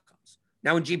range of outcomes?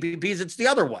 Now in GPPs, it's the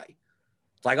other way.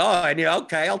 It's like,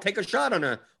 okay, I'll take a shot on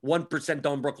a 1%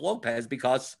 on Brook Lopez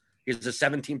because he has a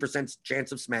 17%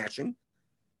 chance of smashing.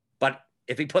 But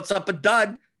if he puts up a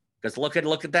dud, because look at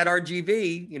that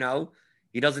RGV, he's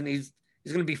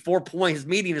going to be 4 points. His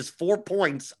median is 4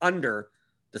 points under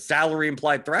the salary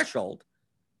implied threshold.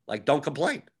 Like, don't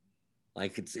complain.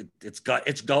 Like it's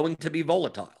going to be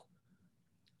volatile.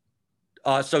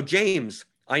 So James,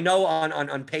 I know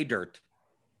on Pay Dirt,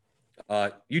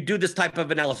 You do this type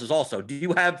of analysis also. Do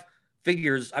you have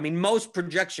figures? I mean, most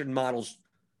projection models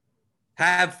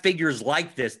have figures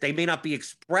like this. They may not be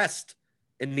expressed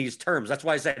in these terms. That's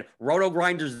why I said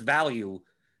RotoGrinders value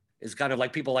is kind of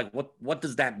like people like, what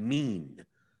does that mean?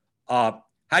 How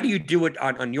do you do it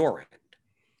on your end?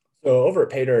 So over at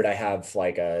PayDirt, I have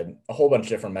like a whole bunch of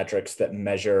different metrics that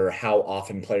measure how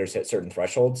often players hit certain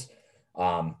thresholds.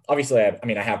 Obviously,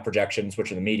 I have projections,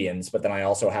 which are the medians, but then I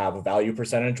also have a value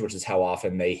percentage, which is how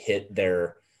often they hit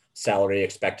their salary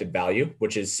expected value,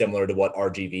 which is similar to what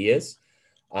RGV is.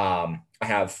 I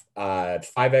have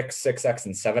 5X, 6X,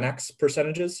 and 7X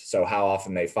percentages. So how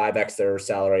often they 5X their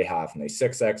salary, how often they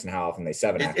 6X, and how often they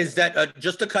 7X. Is that,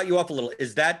 just to cut you off a little,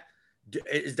 is that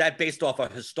based off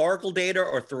of historical data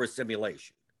or through a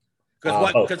simulation?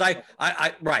 Because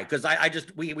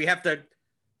we have to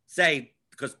say,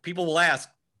 because people will ask,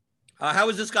 how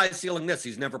is this guy sealing this?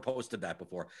 He's never posted that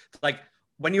before. Like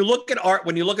when you look at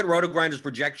RotoGrinders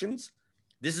projections,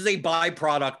 this is a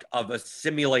byproduct of a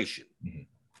simulation,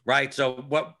 right? So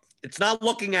it's not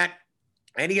looking at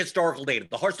any historical data.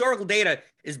 The historical data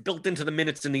is built into the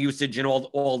minutes and the usage and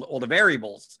all the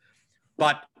variables.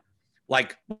 But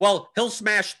like, well, he'll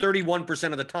smash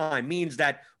 31% of the time means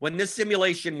that when this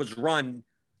simulation was run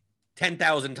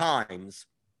 10,000 times,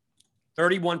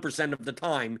 31% of the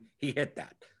time he hit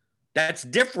that. That's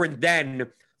different than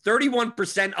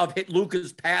 31% of Hit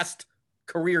Luka's past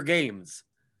career games.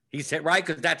 He's hit, right?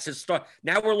 Because that's his start.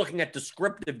 Now we're looking at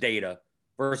descriptive data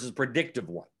versus predictive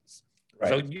ones. Right.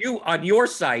 So you, on your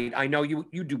site, I know you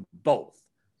do both.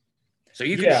 So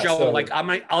you can show,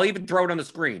 I'll even throw it on the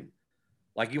screen.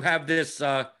 Like you have this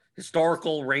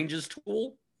historical ranges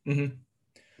tool,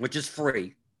 which is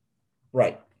free.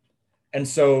 Right. And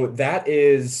so that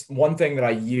is one thing that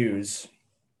I use.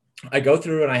 I go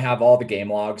through and I have all the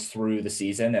game logs through the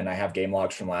season, and I have game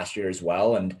logs from last year as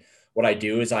well. And what I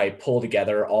do is I pull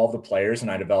together all the players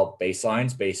and I develop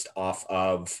baselines based off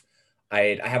of,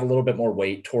 I have a little bit more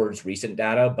weight towards recent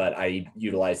data, but I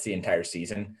utilize the entire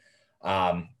season.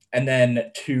 And then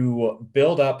to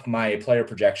build up my player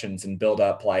projections and build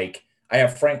up, like I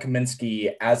have Frank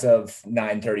Kaminsky as of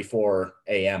 9:34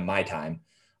 a.m. my time.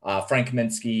 Frank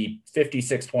Kaminsky,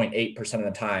 56.8% of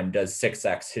the time does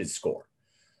 6X his score.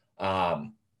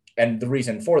 And the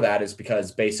reason for that is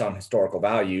because based on historical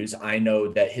values, I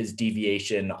know that his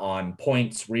deviation on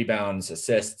points, rebounds,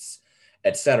 assists,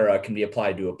 etc., can be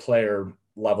applied to a player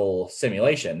level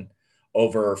simulation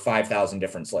over 5,000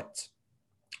 different slates.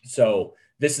 So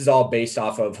this is all based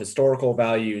off of historical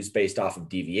values, based off of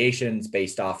deviations,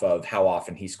 based off of how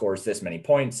often he scores this many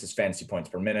points, his fantasy points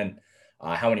per minute,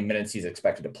 how many minutes he's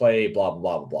expected to play, blah, blah,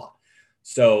 blah, blah, blah.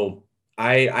 So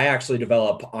I actually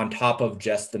develop, on top of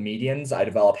just the medians, I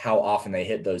develop how often they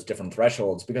hit those different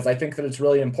thresholds, because I think that it's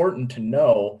really important to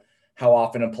know how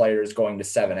often a player is going to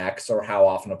 7X or how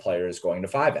often a player is going to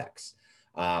 5X.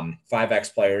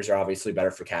 5X players are obviously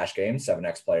better for cash games.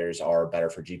 7X players are better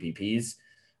for GPPs.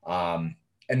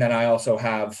 And then I also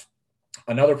have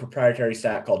another proprietary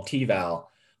stat called TVAL,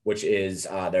 which is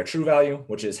their true value,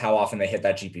 which is how often they hit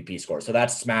that GPP score. So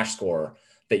that's smash score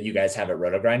that you guys have at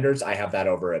RotoGrinders. I have that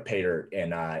over at PayDirt in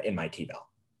my TVAL.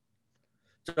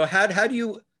 So how do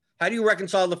you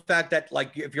reconcile the fact that,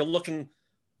 like, if you're looking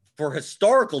for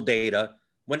historical data,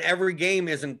 when every game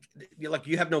isn't, like,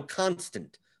 you have no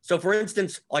constant. So for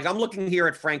instance, like I'm looking here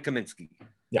at Frank Kaminsky.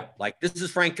 Yeah. Like this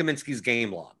is Frank Kaminsky's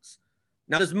game logs.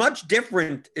 Now it's much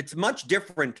different.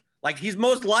 Like he's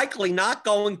most likely not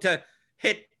going to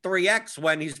hit 3X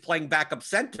when he's playing backup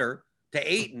center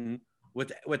to Ayton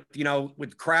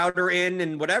with Crowder in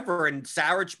and whatever, and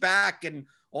Saric back and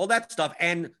all that stuff,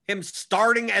 and him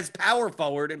starting as power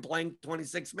forward and playing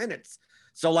 26 minutes.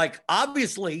 So like,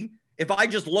 obviously, if I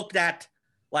just looked at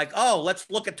like, oh,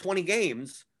 let's look at 20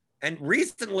 games, and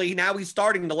recently now he's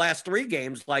starting the last 3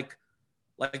 games, like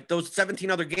those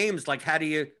 17 other games, like how do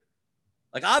you,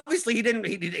 like, obviously he didn't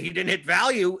hit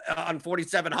value on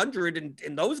 4,700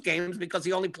 in those games because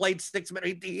he only played 6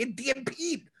 minutes. He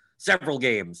DNP'd several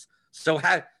games. So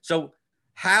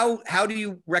how do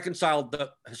you reconcile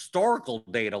the historical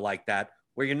data like that,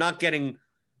 where you're not getting,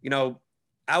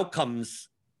 outcomes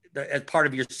as part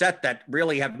of your set that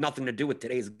really have nothing to do with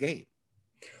today's game?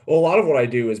 Well, a lot of what I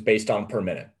do is based on per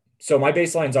minute. So my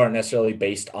baselines aren't necessarily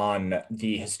based on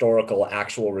the historical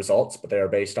actual results, but they are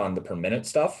based on the per minute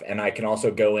stuff. And I can also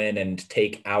go in and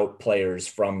take out players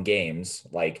from games,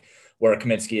 like where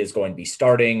Kaminsky is going to be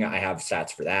starting. I have stats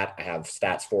for that. I have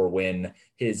stats for when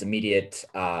his immediate,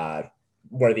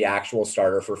 where the actual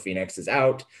starter for Phoenix is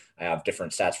out. I have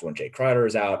different stats for when Jay Crowder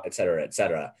is out, et cetera, et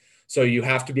cetera. So you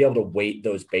have to be able to weight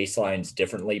those baselines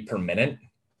differently per minute.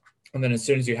 And then as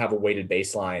soon as you have a weighted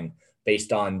baseline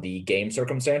based on the game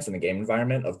circumstance and the game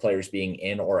environment of players being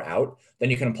in or out, then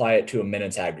you can apply it to a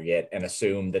minutes aggregate and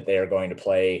assume that they are going to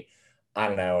play, I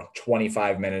don't know,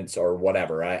 25 minutes or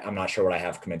whatever. I'm not sure what I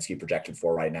have Kaminsky projected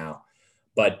for right now,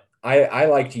 but I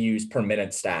like to use per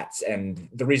minute stats. And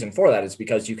the reason for that is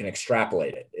because you can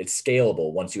extrapolate it. It's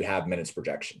scalable once you have minutes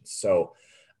projections. So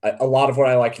a lot of what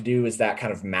I like to do is that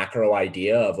kind of macro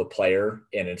idea of a player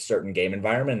in a certain game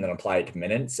environment and then apply it to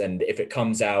minutes. And if it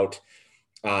comes out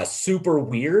super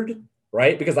weird,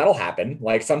 right? Because that'll happen.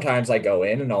 Like sometimes I go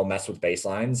in and I'll mess with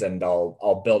baselines and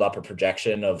I'll build up a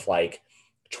projection of like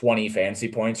 20 fantasy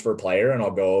points for a player, and I'll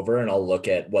go over and I'll look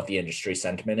at what the industry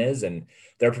sentiment is, and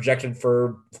they're projected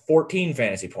for 14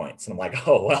 fantasy points. And I'm like,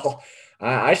 oh, well,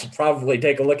 I should probably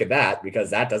take a look at that because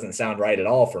that doesn't sound right at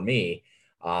all for me.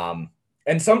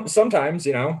 And sometimes,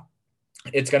 you know,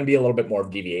 it's going to be a little bit more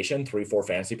of deviation, 3-4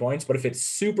 fantasy points. But if it's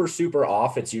super, super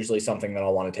off, it's usually something that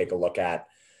I'll want to take a look at.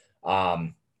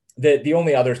 The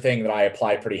only other thing that I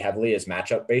apply pretty heavily is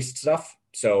matchup based stuff.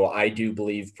 So I do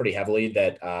believe pretty heavily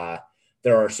that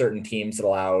there are certain teams that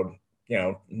allow, you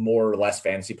know, more or less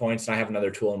fantasy points. And I have another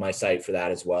tool on my site for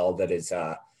that as well. That is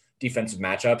defensive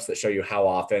matchups that show you how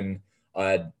often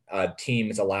a team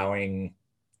is allowing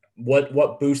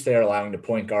what boost they're allowing to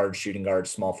point guards, shooting guards,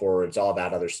 small forwards, all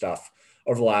that other stuff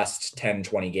over the last 10,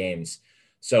 20 games.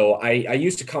 So I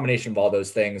used a combination of all those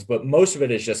things, but most of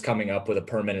it is just coming up with a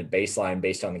per minute baseline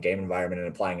based on the game environment and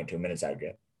applying it to a minutes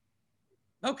aggregate.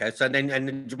 Okay. So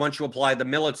then once you apply the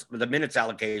minutes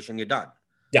allocation, you're done.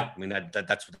 Yeah. I mean,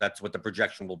 that's what the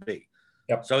projection will be.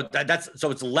 Yep. So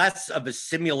so it's less of a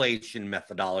simulation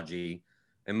methodology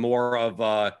and more of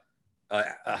a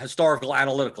historical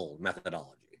analytical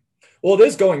methodology. Well, it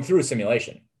is going through a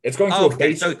simulation. It's going through a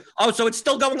basic. So it's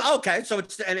still going. Okay. So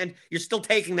it's, and you're still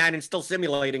taking that and still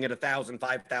simulating it 1,000,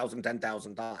 5,000,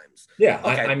 10,000 times. Yeah.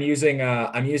 Okay. I'm using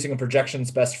a projection's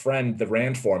best friend, the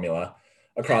Rand formula,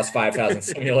 across 5,000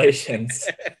 simulations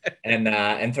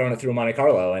and throwing it through Monte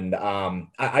Carlo. And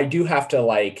I do have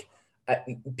to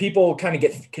people kind of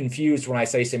get confused when I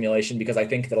say simulation, because I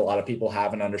think that a lot of people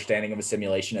have an understanding of a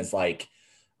simulation as like,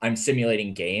 I'm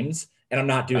simulating games, and I'm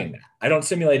not doing that. I don't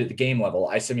simulate at the game level.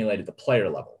 I simulate at the player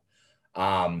level.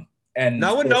 And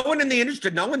no one in the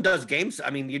industry, no one does games. I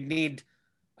mean, you need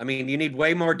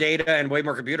way more data and way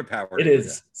more computer power. It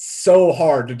is so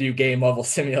hard to do game level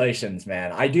simulations,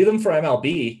 man. I do them for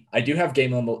MLB. I do have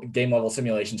game level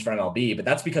simulations for MLB, but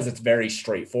that's because it's very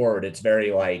straightforward. It's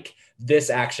very like this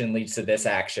action leads to this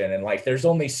action. And like, there's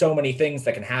only so many things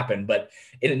that can happen. But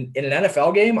in an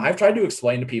NFL game, I've tried to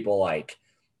explain to people like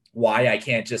why I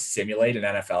can't just simulate an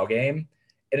NFL game.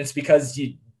 And it's because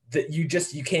you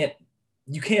can't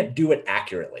do it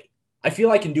accurately. I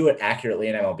feel I can do it accurately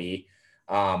in MLB.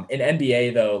 In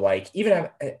NBA though, like even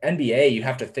NBA, you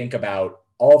have to think about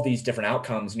all of these different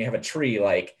outcomes, and you have a tree.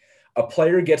 Like a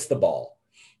player gets the ball,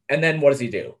 and then what does he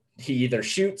do? He either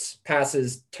shoots,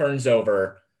 passes, turns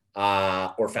over,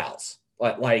 or fouls.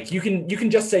 Like you can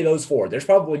just say those 4. There's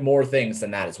probably more things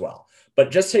than that as well,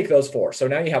 but just take those 4. So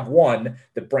now you have one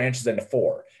that branches into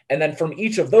 4. And then from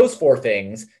each of those 4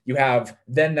 things, you have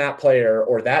then that player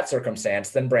or that circumstance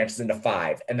then branches into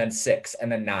 5, and then 6, and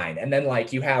then 9. And then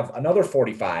like you have another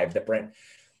 45 that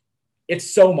it's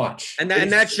so much. And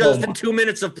that's just in 2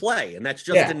 minutes of play. And that's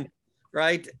just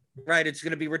right. It's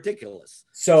going to be ridiculous.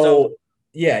 So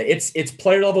yeah, it's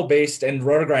player level based, and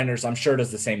RotoGrinders, I'm sure,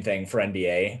 does the same thing for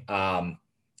NBA.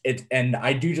 And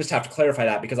I do just have to clarify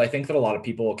that, because I think that a lot of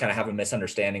people kind of have a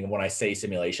misunderstanding of when I say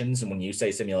simulations, and when you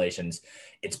say simulations,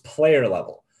 it's player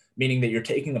level, meaning that you're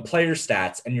taking the player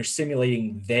stats and you're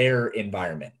simulating their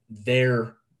environment,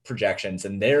 their projections,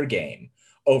 and their game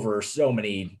over so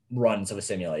many runs of a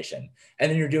simulation. And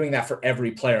then you're doing that for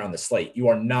every player on the slate. You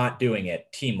are not doing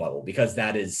it team level, because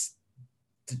that is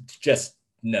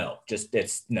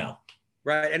it's no.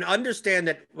 Right. And understand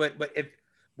that if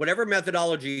whatever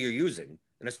methodology you're using,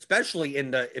 and especially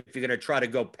if you're going to try to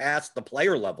go past the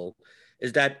player level,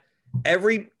 is that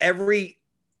every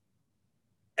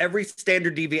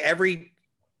standard deviation,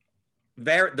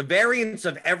 the variance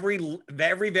of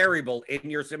every variable in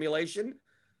your simulation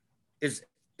is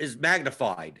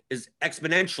magnified, is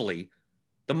exponentially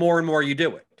the more and more you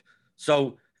do it.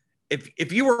 So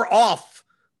if you were off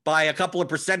by a couple of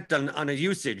percent on a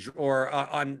usage, or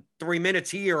on 3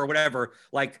 minutes here or whatever,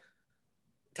 like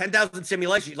 10,000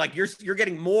 simulations, like you're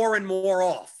getting more and more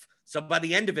off. So by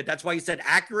the end of it, that's why you said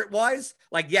accurate wise,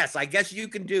 like, yes, I guess you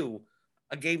can do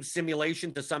a game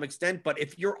simulation to some extent, but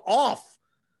if you're off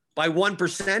by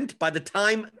 1%, by the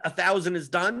time 1,000 is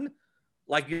done,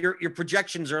 like your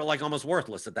projections are like almost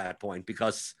worthless at that point,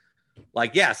 because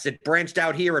Like, yes, it branched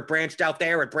out here, it branched out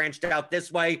there, it branched out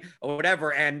this way or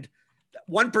whatever. And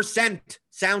 1%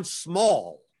 sounds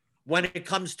small when it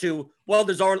comes to, well,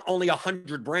 there's only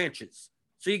 100 branches.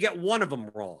 So you get one of them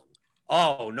wrong.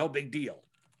 Oh, no big deal.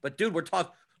 But dude, you're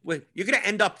going to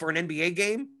end up for an NBA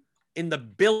game in the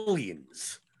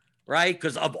billions, right?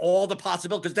 Because of all the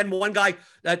possibilities. Because then one guy,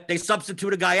 that they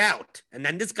substitute a guy out, and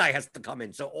then this guy has to come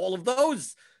in. So all of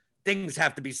those things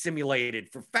have to be simulated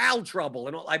for foul trouble.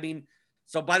 And all, I mean,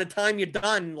 so by the time you're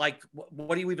done, like,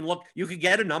 what do you even look? You could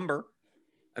get a number.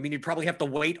 I mean, you'd probably have to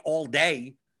wait all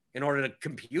day in order to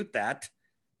compute that.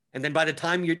 And then by the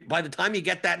time you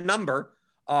get that number,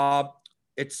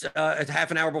 it's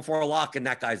half an hour before a lock and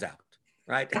that guy's out,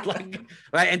 right? Like,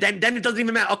 right. And then it doesn't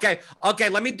even matter. Okay.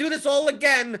 Let me do this all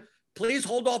again. Please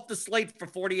hold off the slate for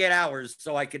 48 hours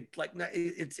so I could, like,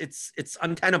 it's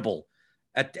untenable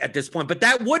at this point. But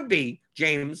that would be,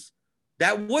 James,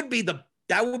 that would be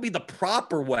the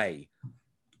proper way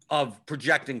of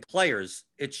projecting players.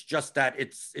 It's just that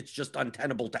it's just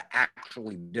untenable to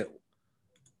actually do.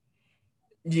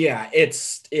 Yeah,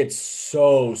 it's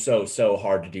so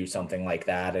hard to do something like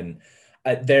that. And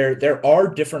there are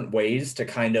different ways to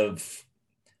kind of,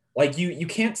 like, you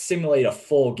can't simulate a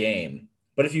full game,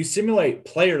 but if you simulate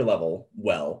player level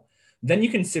well, then you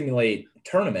can simulate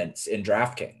tournaments in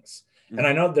DraftKings. And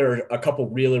I know there are a couple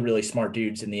really, really smart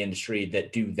dudes in the industry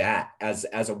that do that as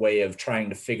a way of trying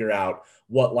to figure out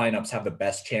what lineups have the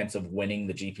best chance of winning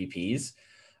the GPPs.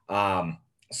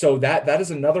 So that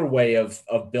is another way of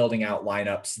building out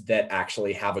lineups that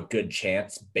actually have a good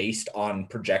chance based on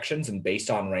projections and based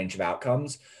on range of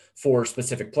outcomes for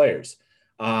specific players.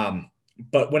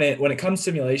 But when it comes to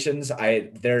simulations,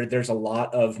 there's a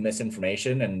lot of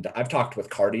misinformation, and I've talked with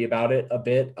Cardi about it a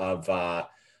bit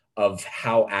of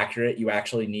how accurate you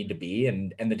actually need to be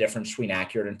and the difference between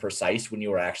accurate and precise when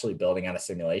you are actually building out a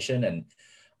simulation. And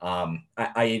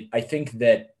I think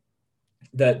that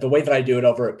the way that I do it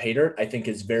over at PayDirt, I think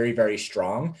is very, very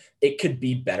strong. It could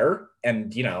be better.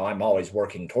 And, I'm always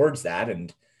working towards that.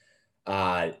 And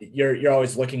you're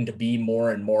always looking to be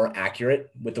more and more accurate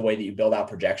with the way that you build out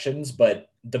projections. But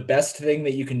the best thing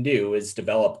that you can do is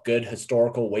develop good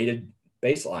historical weighted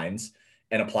baselines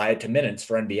and apply it to minutes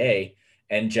for NBA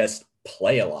and just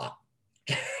play a lot.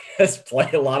 Just play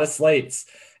a lot of slates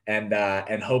and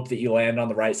hope that you land on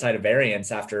the right side of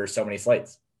variance after so many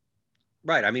slates.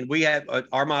 Right. I mean, we have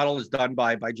our model is done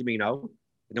by Jamino, and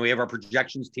then we have our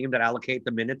projections team that allocate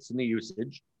the minutes and the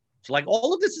usage. So, like,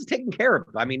 all of this is taken care of.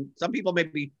 I mean, some people may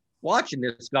be watching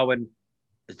this going,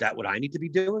 is that what I need to be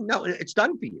doing? No, it's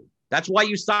done for you. That's why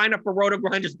you sign up for Roto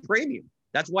Grinders Premium.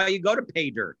 That's why you go to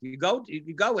PayDirt. You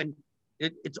go and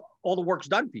it's all the work's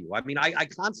done for you. I mean, I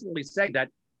constantly say that,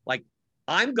 like,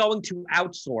 I'm going to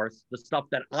outsource the stuff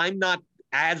that I'm not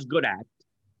as good at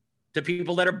to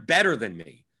people that are better than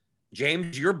me.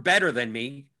 James, you're better than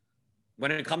me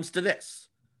when it comes to this,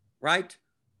 right?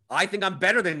 I think I'm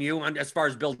better than you as far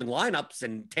as building lineups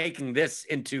and taking this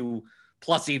into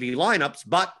plus EV lineups,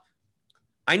 but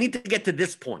I need to get to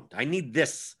this point. I need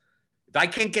this. If I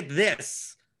can't get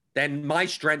this, then my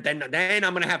strength, then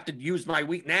I'm going to have to use my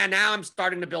weak. Now I'm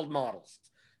starting to build models.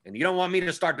 And you don't want me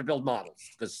to start to build models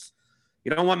because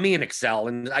you don't want me in Excel.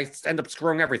 And I end up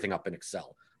screwing everything up in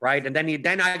Excel, right? And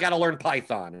then I got to learn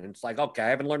Python. And it's like, okay, I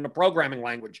haven't learned a programming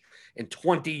language in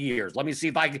 20 years. Let me see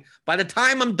if by the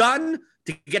time I'm done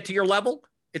to get to your level,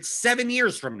 it's 7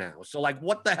 years from now. So, like,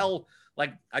 what the hell?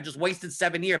 Like, I just wasted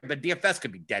 7 years, but DFS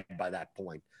could be dead by that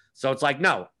point. So it's like,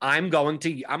 no, I'm going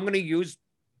to use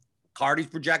Cardi's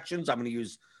projections. I'm going to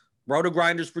use Roto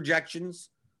Grinders projections.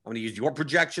 I'm going to use your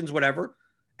projections, whatever.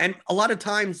 And a lot of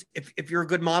times, if you're a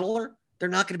good modeler, they're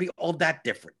not going to be all that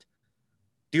different.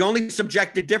 The only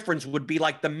subjective difference would be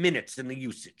like the minutes and the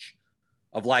usage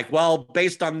of, like, well,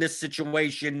 based on this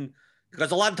situation,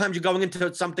 because a lot of times you're going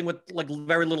into something with like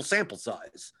very little sample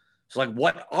size. So, like,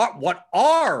 what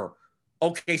are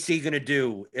OKC going to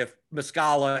do if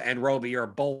Muscala and Roby are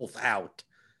both out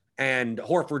and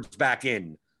Horford's back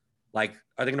in? Like,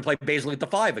 are they going to play Bazley at the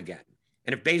 5 again?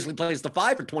 And if Bazley plays the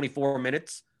 5 for 24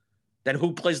 minutes, then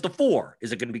who plays the 4?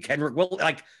 Is it going to be Kenrick Will?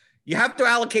 Like, you have to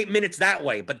allocate minutes that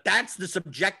way, but that's the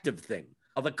subjective thing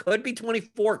of it could be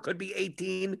 24, could be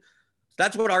 18.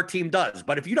 That's what our team does.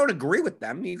 But if you don't agree with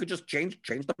them, you could just change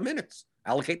the minutes,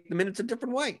 allocate the minutes a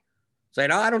different way. Say,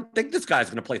 no, I don't think this guy's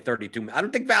going to play 32. I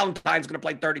don't think Valentine's going to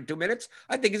play 32 minutes.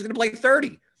 I think he's going to play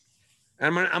 30.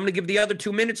 And I'm going to give the other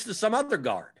 2 minutes to some other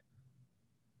guard,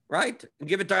 right? And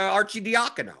give it to Archie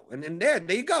Diacono. And there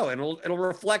you go. And it'll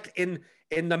reflect in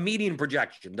the median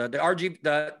projection.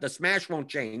 The smash won't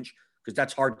change because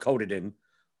that's hard coded in.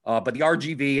 But the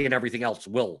RGV and everything else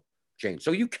will change.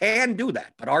 So you can do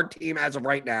that. But our team, as of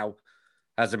right now,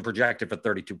 has been projected for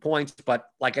 32 points. But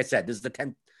like I said, this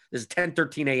is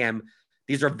 10:13 a.m.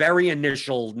 These are very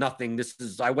initial, nothing.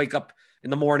 I wake up in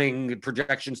the morning,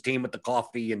 projections team with the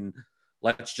coffee, and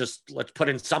let's put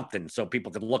in something so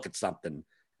people can look at something,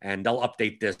 and they'll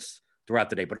update this throughout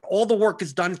the day. But all the work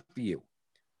is done for you.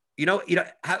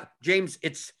 James,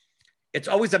 it's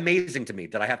always amazing to me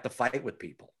that I have to fight with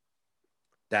people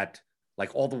that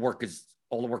like all the work is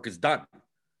done.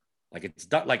 Like it's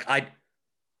done. Like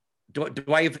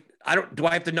do I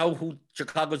have to know who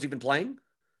Chicago's even playing?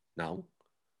 No.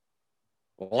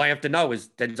 All I have to know is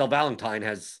Denzel Valentine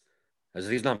has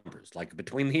these numbers, like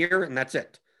between here and that's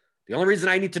it. The only reason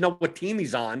I need to know what team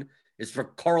he's on is for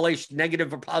correlation,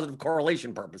 negative or positive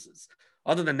correlation purposes.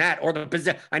 Other than that, or the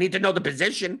position, I need to know the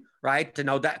position, right? To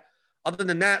know that. Other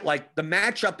than that, like the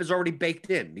matchup is already baked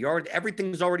in.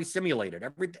 Everything's already simulated.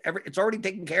 It's already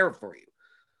taken care of for you.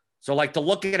 So like to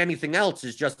look at anything else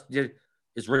is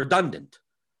redundant.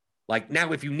 Like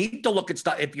now, if you need to look at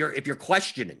stuff, if you're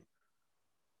questioning,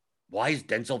 why is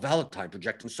Denzel Valentine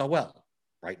projecting so well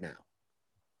right now?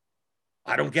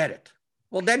 I don't get it.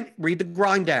 Well, then read the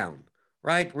grind down,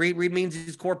 right? Read means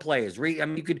these core plays.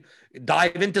 You could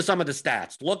dive into some of the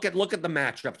stats. Look at the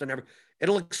matchups and everything.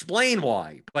 It'll explain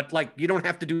why, but like you don't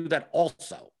have to do that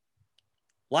also.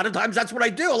 A lot of times that's what I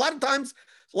do. A lot of times,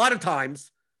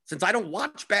 since I don't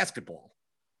watch basketball,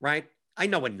 right? I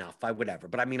know enough, whatever.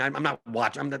 But I mean, I'm not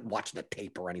watching the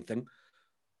tape or anything.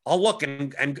 I'll look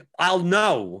and I'll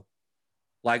know,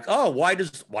 like, oh, why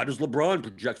does LeBron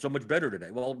project so much better today?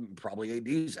 Well, probably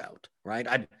AD's out, right?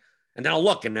 And then I'll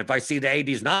look, and if I see the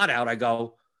AD's not out, I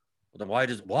go, well,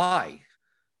 then why?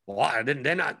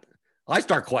 Then I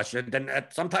start questioning. Then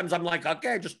sometimes I'm like,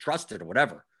 okay, I just trust it or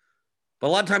whatever. But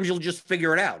a lot of times you'll just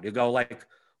figure it out. You go like,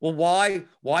 well, why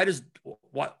is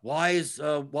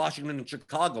Washington and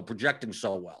Chicago projecting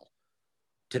so well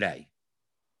today?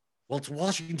 Well, it's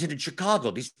Washington and Chicago.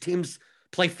 These teams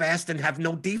play fast and have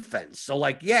no defense. So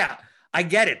like, yeah, I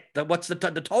get it. The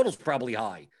total's probably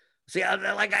high. See, I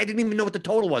didn't even know what the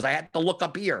total was. I had to look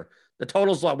up here. The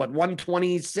total's what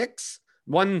 126?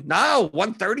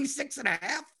 136 and a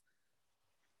half?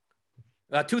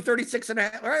 236 and a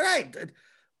half. All right.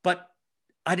 But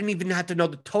I didn't even have to know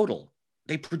the total.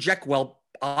 They project well,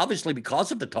 obviously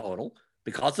because of the total,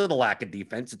 because of the lack of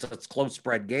defense. It's a close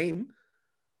spread game.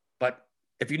 But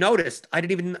if you noticed,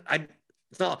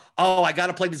 it's not, oh, I got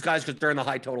to play these guys because they're in the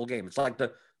high total game. It's like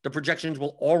the projections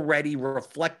will already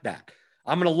reflect that.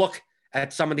 I'm going to look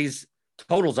at some of these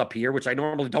totals up here, which I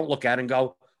normally don't look at, and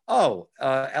go, oh,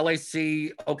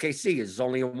 LAC OKC is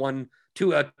only a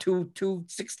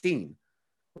 216,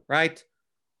 right?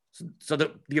 So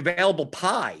the available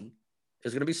pie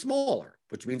is going to be smaller,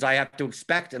 which means I have to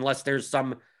expect, unless there's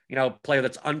some player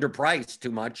that's underpriced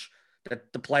too much,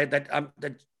 that the play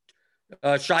that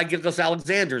Shai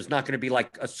Gilgeous-Alexander is not going to be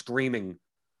like a screaming,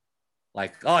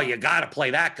 like, oh, you got to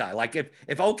play that guy. Like if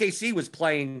OKC was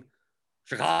playing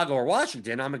Chicago or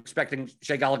Washington, I'm expecting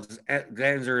Shai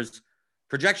Gilgeous-Alexander's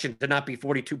projection to not be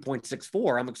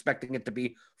 42.64. I'm expecting it to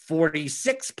be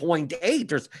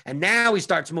 46.8, and now he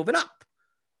starts moving up.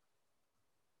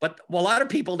 But a lot of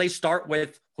people, they start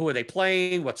with who are they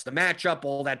playing, what's the matchup,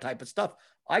 all that type of stuff.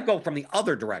 I go from the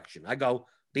other direction. I go,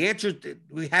 the answer,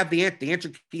 we have the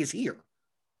answer key is here.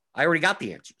 I already got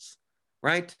the answers,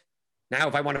 right? Now,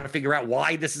 if I want to figure out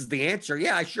why this is the answer,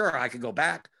 yeah, sure, I could go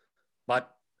back. But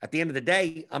at the end of the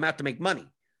day, I'm out to make money,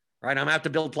 right? I'm out to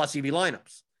build plus EV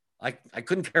lineups. I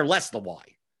couldn't care less the why.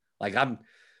 Like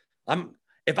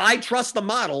if I trust the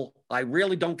model, I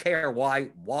really don't care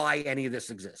why any of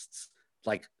this exists.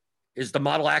 Like, is the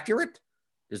model accurate?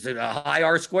 Is it a high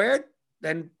R squared?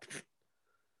 Then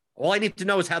all I need to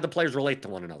know is how the players relate to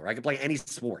one another. I can play any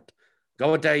sport.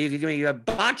 Go into, you give me a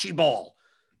bocce ball.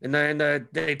 And the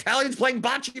Italians playing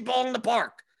bocce ball in the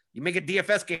park. You make a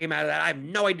DFS game out of that. I have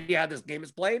no idea how this game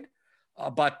is played.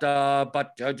 But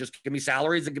just give me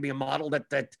salaries and give me a model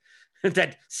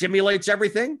that simulates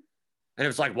everything. And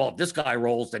it's like, well, if this guy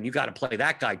rolls, then you got to play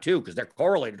that guy too, because they're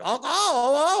correlated.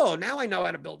 Oh, now I know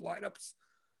how to build lineups.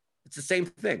 It's the same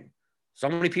thing. So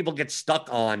many people get stuck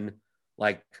on,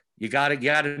 like, you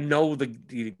gotta know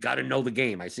the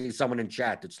game. I see someone in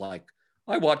chat that's like,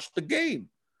 I watched the game.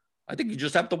 I think you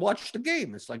just have to watch the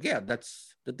game. It's like, yeah,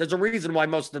 there's a reason why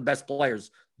most of the best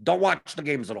players don't watch the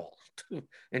games at all.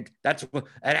 and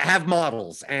have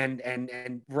models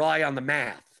and rely on the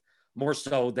math more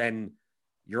so than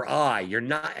your eye,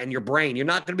 and your brain. You're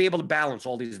not going to be able to balance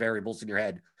all these variables in your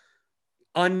head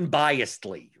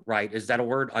unbiasedly, right? Is that a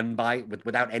word?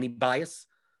 Without any bias.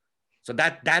 So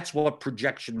that's what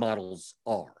projection models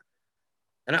are.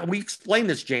 And we explain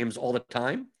this, James, all the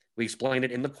time. We explain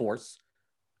it in the course.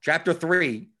 Chapter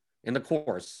 3 in the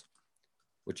course,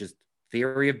 which is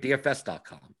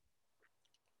theoryofdfs.com.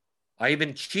 I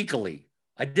even cheekily,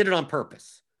 I did it on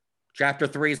purpose. Chapter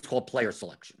 3 is called player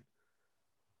selection.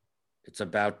 It's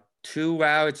about 2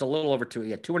 hours. It's a little over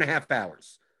 2.5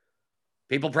 hours.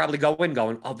 People probably go in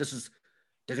going, oh,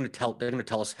 they're going to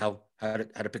tell us how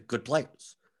to pick good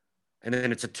players. And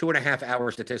then it's a 2.5 hour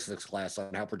statistics class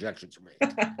on how projections are made.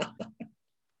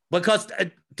 Because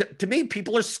to me,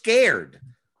 people are scared.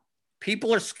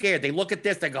 People are scared. They look at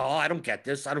this, they go, oh, I don't get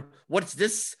this. What's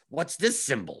this? What's this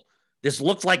symbol? This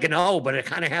looks like an O, but it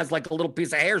kind of has like a little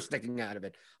piece of hair sticking out of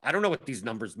it. I don't know what these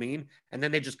numbers mean. And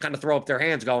then they just kind of throw up their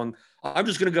hands going, I'm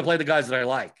just going to go play the guys that I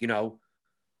like, you know.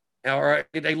 Or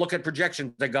they look at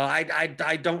projections. They go,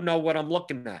 I don't know what I'm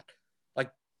looking at.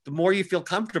 Like, the more you feel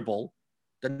comfortable,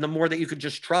 then the more that you could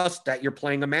just trust that you're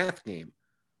playing a math game.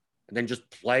 And then just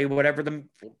play whatever you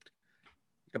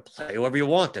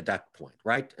want at that point,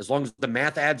 right? As long as the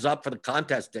math adds up for the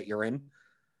contest that you're in.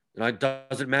 You know, it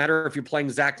doesn't matter if you're playing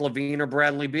Zach LaVine or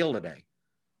Bradley Beal today.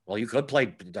 Well, you could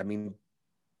play, I mean,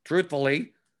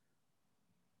 truthfully,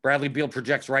 Bradley Beal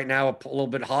projects right now a little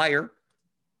bit higher.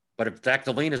 But if Zach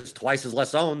LaVine is twice as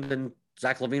less owned, then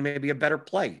Zach LaVine may be a better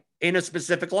play in a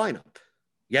specific lineup.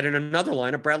 Yet in another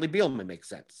lineup, Bradley Beal may make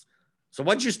sense. So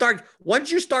once you start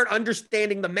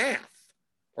understanding the math,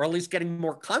 or at least getting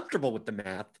more comfortable with the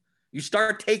math, you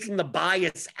start taking the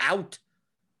bias out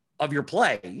of your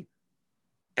play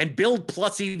and build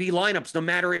plus EV lineups, no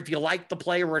matter if you like the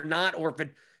player or not, or if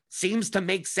it seems to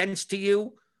make sense to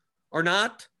you or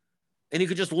not. And you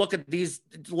could just look at these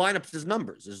lineups as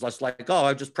numbers. It's just like, oh,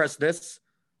 I just pressed this,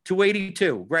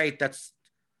 282. Great, that's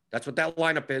what that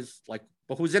lineup is. Like,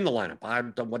 well, who's in the lineup?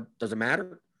 What does it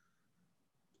matter?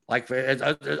 Like,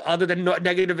 other than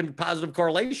negative and positive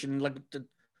correlation, like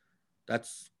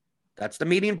that's the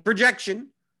median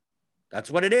projection.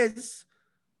 That's what it is.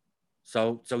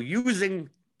 So using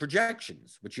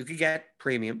projections, which you could get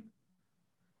premium,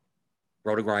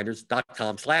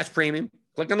 rotogrinders.com/premium.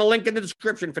 Click on the link in the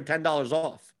description for $10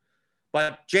 off.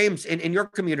 But James, in your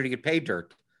community at Pay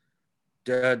Dirt,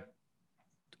 I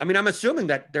mean, I'm assuming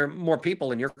that there are more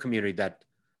people in your community that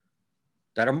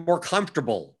are more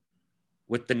comfortable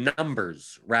with the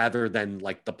numbers rather than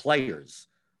like the players.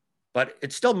 But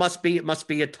it still must be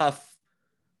a tough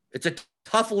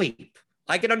leap.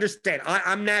 I can understand.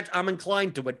 I'm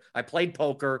inclined to it. I played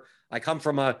poker. I come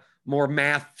from a more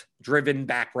math-driven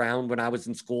background when I was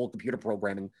in school, computer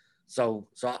programming. So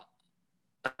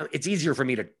it's easier for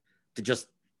me to just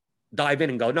dive in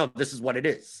and go, no, this is what it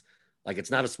is. Like,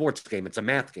 it's not a sports game, it's a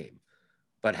math game.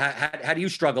 But how do you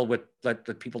struggle with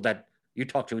the people that you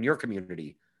talk to in your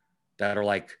community that are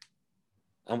like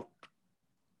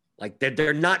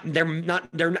they're not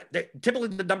typically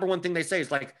the number one thing they say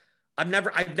is like, I've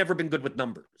never been good with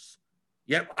numbers.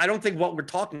 Yeah, I don't think what we're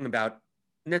talking about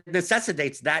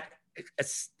necessitates that,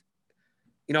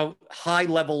 high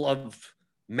level of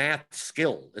math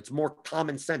skill. It's more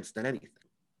common sense than anything.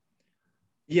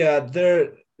 Yeah,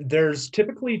 there's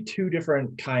typically two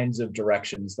different kinds of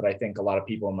directions that I think a lot of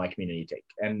people in my community take.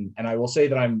 And I will say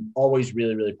that I'm always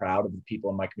really, really proud of the people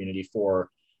in my community for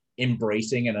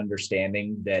embracing and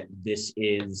understanding that this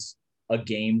is a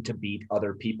game to beat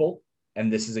other people.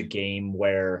 And this is a game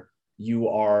where you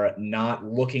are not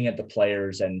looking at the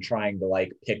players and trying to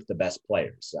like pick the best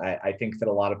players. I think that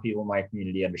a lot of people in my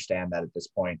community understand that at this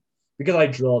point, because I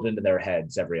drilled into their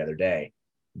heads every other day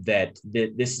that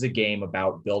this is a game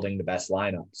about building the best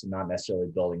lineups and not necessarily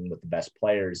building with the best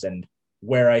players. And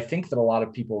where I think that a lot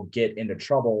of people get into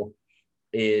trouble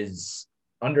is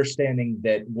understanding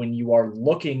that when you are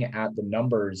looking at the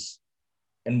numbers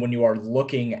and when you are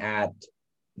looking at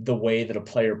the way that a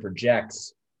player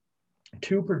projects,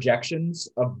 two projections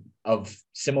of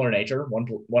similar nature,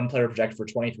 one player projected for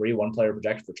 23, one player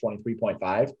projected for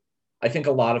 23.5. I think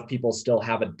a lot of people still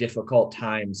have a difficult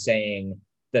time saying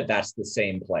that that's the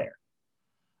same player.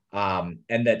 And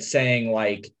that saying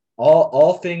like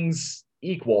all things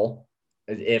equal,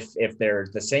 if they're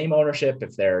the same ownership,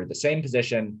 if they're the same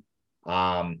position,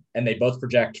 and they both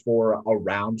project for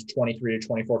around 23 to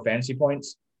 24 fantasy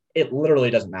points, it literally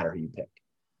doesn't matter who you pick.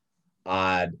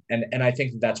 And I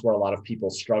think that's where a lot of people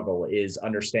struggle, is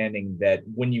understanding that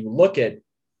when you look at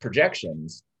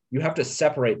projections, you have to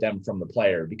separate them from the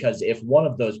player, because if one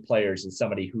of those players is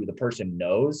somebody who the person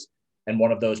knows and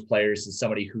one of those players is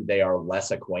somebody who they are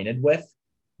less acquainted with,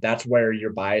 that's where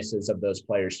your biases of those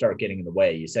players start getting in the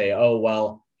way. You say, oh,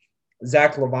 well,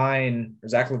 Zach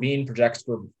LaVine projects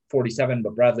for 47,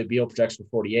 but Bradley Beal projects for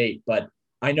 48. But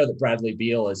I know that Bradley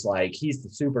Beal is like, he's the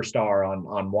superstar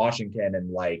on Washington.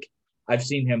 And like, I've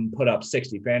seen him put up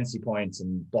 60 fantasy points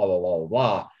and blah, blah, blah, blah,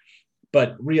 blah.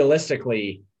 But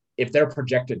realistically, if they're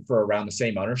projected for around the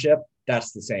same ownership,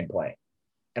 that's the same play.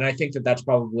 And I think that that's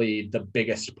probably the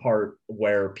biggest part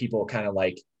where people kind of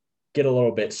like get a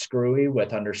little bit screwy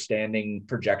with understanding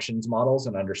projections models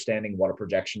and understanding what a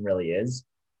projection really is.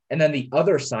 And then the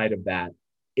other side of that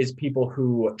is people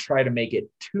who try to make it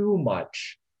too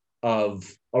much of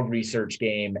a research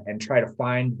game and try to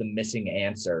find the missing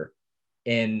answer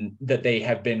in that they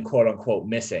have been quote unquote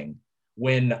missing,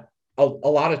 when a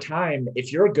lot of time,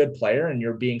 if you're a good player and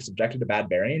you're being subjected to bad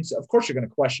variance, of course you're going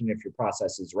to question if your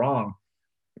process is wrong.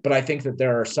 But I think that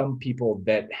there are some people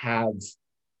that have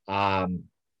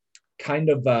kind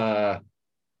of an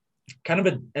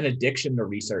addiction to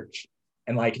research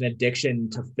and like an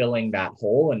addiction to filling that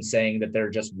hole and saying that they're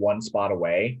just one spot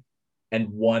away and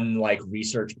one like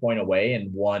research point away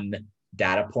and one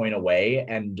data point away.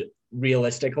 And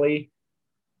realistically,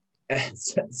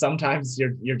 sometimes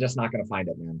you're just not going to find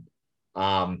it, man.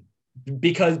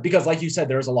 Because like you said,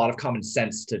 there's a lot of common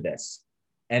sense to this.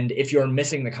 And if you're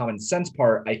missing the common sense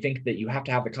part, I think that you have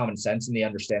to have the common sense and the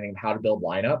understanding of how to build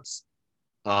lineups.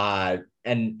 And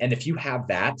if you have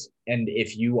that, and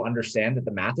if you understand that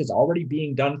the math is already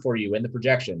being done for you in the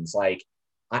projections, like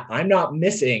I'm not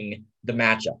missing the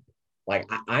matchup. Like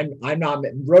I'm not,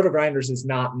 RotoGrinders is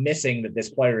not missing that this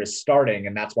player is starting,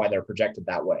 and that's why they're projected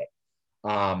that way.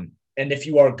 And if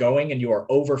you are going and you are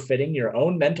overfitting your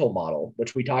own mental model,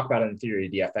 which we talk about in Theory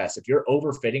of DFS, if you're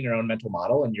overfitting your own mental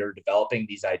model and you're developing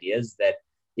these ideas that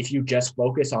if you just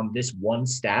focus on this one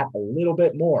stat a little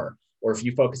bit more, or if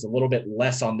you focus a little bit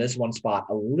less on this one spot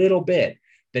a little bit,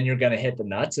 then you're going to hit the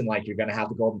nuts and like you're going to have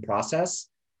the golden process.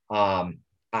 I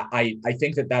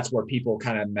think that that's where people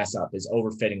kind of mess up, is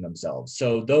overfitting themselves.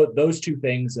 So those two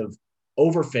things of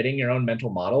overfitting your own mental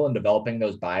model and developing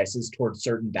those biases towards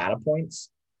certain data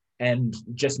points, and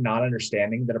just not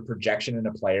understanding that a projection and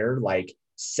a player, like,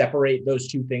 separate those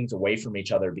two things away from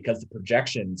each other, because the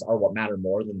projections are what matter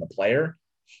more than the player.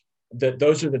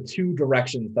 Those are the two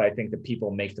directions that I think that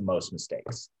people make the most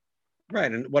mistakes.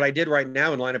 Right. And what I did right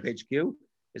now in Lineup HQ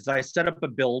is I set up a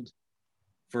build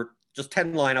for just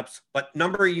 10 lineups, but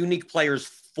number of unique players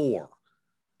 4,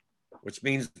 which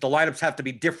means the lineups have to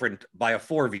be different by a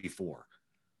 4v4.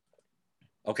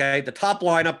 Okay. The top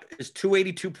lineup is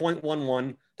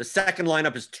 282.11. The second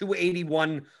lineup is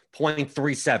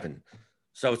 281.37.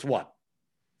 So it's what?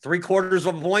 3/4 of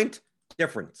a point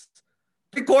difference.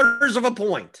 3/4 of a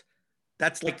point.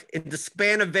 That's like in the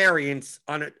span of variance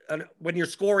on when you're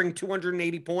scoring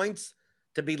 280 points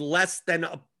to be less than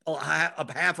a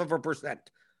 0.5%.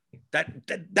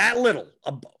 That little,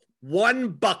 one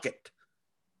bucket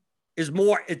is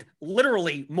more, it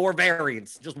literally more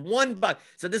variance, just one bucket.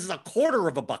 So this is 1/4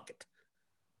 of a bucket.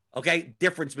 Okay.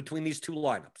 Difference between these two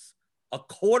lineups,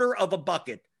 1/4 of a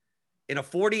bucket in a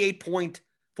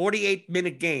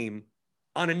 48-minute game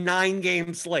on a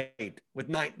 9-game slate with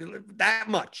that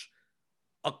much.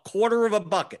 1/4 of a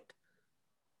bucket.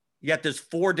 Yet there's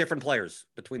 4 different players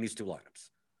between these two lineups.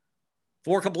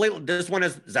 4 completely. This one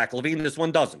has Zach LaVine. This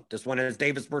one doesn't. This one has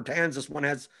Davis Bertans. This one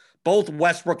has both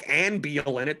Westbrook and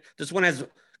Beal in it. This one has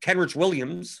Kenrich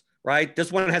Williams, right?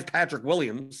 This one has Patrick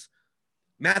Williams.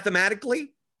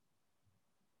 Mathematically,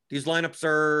 these lineups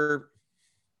are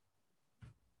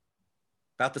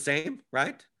about the same,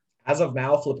 right? As of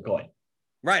now, flip a coin.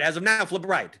 Right. As of now, flip it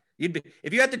right.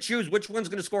 If you had to choose which one's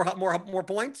going to score more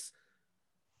points,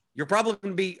 you're probably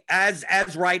going to be as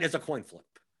right as a coin flip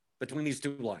between these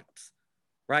two lineups,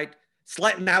 right?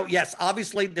 Now, yes,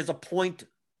 obviously there's a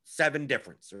 0.7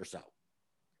 difference or so.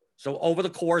 So over the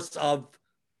course of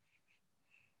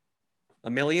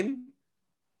a million,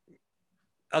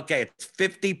 okay, it's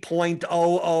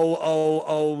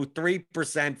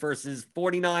 50.00003% versus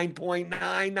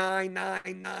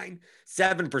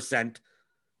 49.99997%.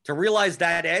 To realize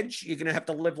that edge, you're going to have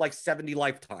to live like 70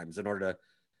 lifetimes in order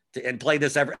to play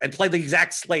this play the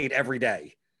exact slate every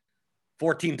day,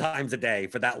 14 times a day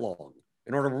for that long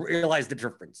in order to realize the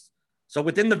difference. So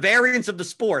within the variance of the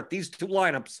sport, these two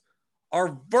lineups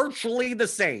are virtually the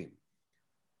same.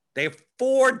 They have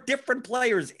 4 different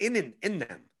players in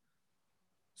them.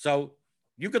 So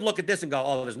you could look at this and go,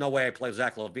 oh, there's no way I play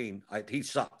Zach LaVine. He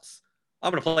sucks. I'm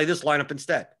going to play this lineup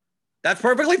instead. That's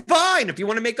perfectly fine. If you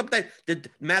want to make up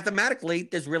mathematically,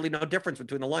 there's really no difference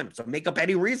between the lineups. So make up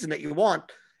any reason that you want.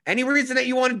 Any reason that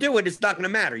you want to do it, it's not going to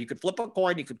matter. You could flip a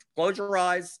coin. You could close your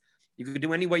eyes. You could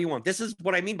do any way you want. This is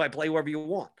what I mean by play whoever you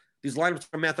want. These lineups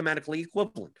are mathematically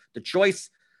equivalent. The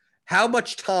choice, how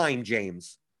much time,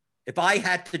 James, if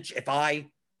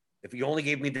you only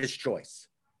gave me this choice,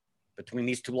 between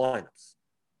these two lineups,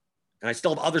 and I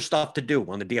still have other stuff to do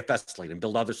on the DFS slate and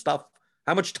build other stuff,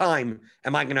 how much time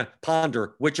am I going to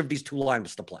ponder which of these two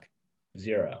lineups to play?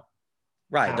 0.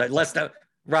 Right. Less than,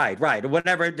 right.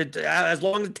 Whatever. As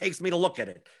long as it takes me to look at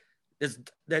it, is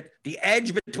that the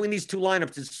edge between these two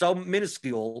lineups is so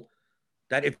minuscule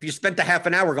that if you spent a half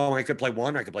an hour going, I could play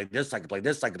one, I could play this, I could play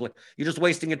this, I could play. You're just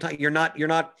wasting your time. You're not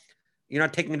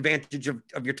taking advantage of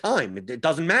your time. It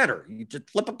doesn't matter. You just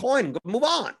flip a coin, move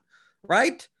on.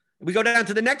 Right. We go down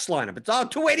to the next lineup. It's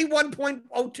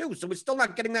 281.02. So we're still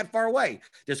not getting that far away.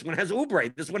 This one has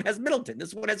Oubre. This one has Middleton.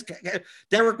 This one has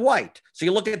Derek White. So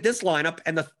you look at this lineup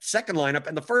and the second lineup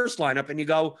and the first lineup and you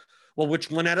go, well, which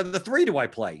one out of the three do I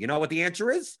play? You know what the answer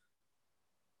is?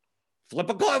 Flip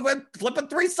a coin, flip a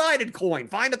 3-sided coin,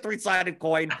 find a 3-sided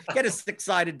coin, get a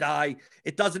 6-sided die.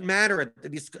 It doesn't matter.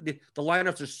 The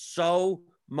lineups are so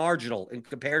marginal in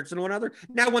comparison to one another.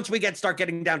 Now, once we start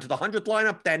getting down to the 100th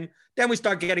lineup, then we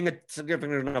start getting a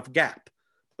significant enough gap.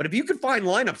 But if you can find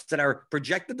lineups that are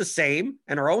projected the same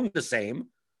and are owned the same,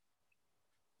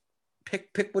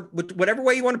 pick whatever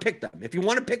way you want to pick them. If you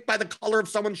want to pick by the color of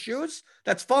someone's shoes,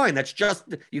 that's fine. That's just,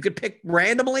 you could pick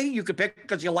randomly. You could pick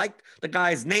because you like the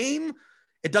guy's name.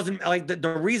 It doesn't, like,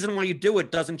 the reason why you do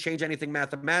it doesn't change anything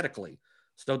mathematically.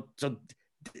 So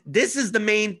this is the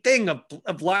main thing of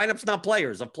lineups, not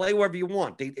players, of play wherever you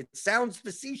want. It sounds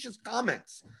facetious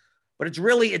comments, but it's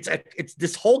really, it's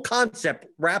this whole concept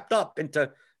wrapped up into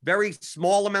very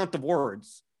small amount of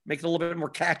words, make it a little bit more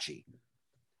catchy.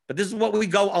 But this is what we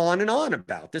go on and on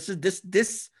about. This is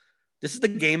the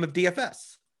game of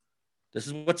DFS. This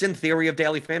is what's in theory of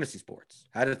daily fantasy sports.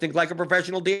 How to think like a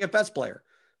professional DFS player.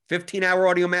 15-hour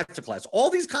audio masterclass. All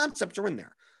these concepts are in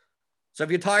there. So if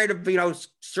you're tired of,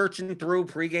 searching through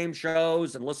pregame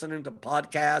shows and listening to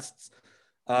podcasts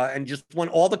and just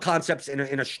want all the concepts in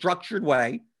a structured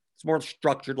way, it's more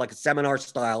structured, like a seminar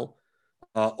style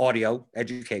audio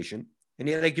education. And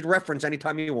they could reference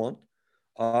anytime you want.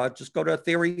 Just go to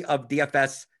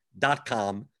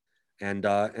theoryofdfs.com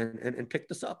and pick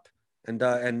this up.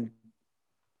 And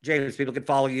James, people can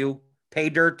follow you,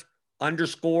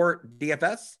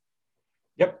 paydirt_DFS.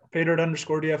 Yep,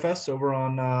 paydirt_DFS over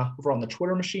on the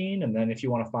Twitter machine. And then if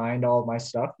you want to find all of my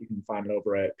stuff, you can find it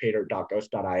over at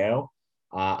paydirt.ghost.io.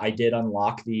 I did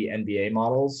unlock the NBA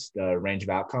models, the range of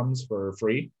outcomes, for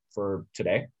free for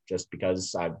today, just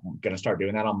because I'm going to start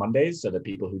doing that on Mondays so that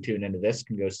people who tune into this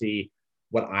can go see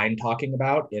what I'm talking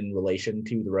about in relation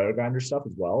to the RotoGrinder stuff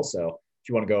as well. So if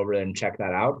you want to go over there and check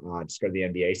that out, just go to the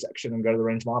NBA section and go to the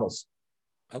range models.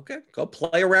 Okay, go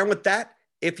play around with that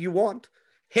if you want.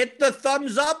 Hit the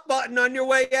thumbs up button on your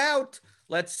way out.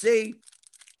 Let's see.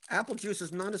 Apple juice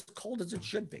is not as cold as it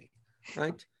should be,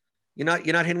 right? You're not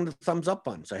hitting the thumbs up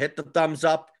button. So hit the thumbs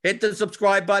up, hit the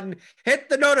subscribe button, hit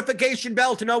the notification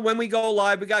bell to know when we go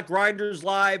live. We got Grinders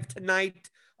live tonight.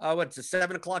 What's a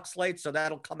 7:00 slate? So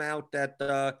that'll come out at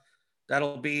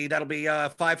that'll be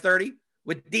 5:30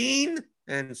 with Dean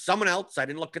and someone else. I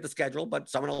didn't look at the schedule, but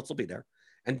someone else will be there.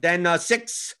 And then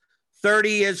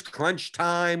 6:30 is crunch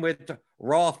time with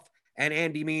Roth and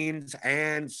Andy Means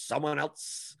and someone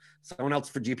else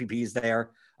for GPPs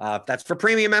there. That's for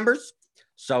premium members.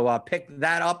 So pick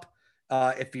that up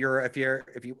if you want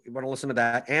to listen to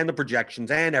that and the projections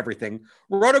and everything.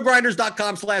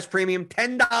 Rotogrinders.com/premium,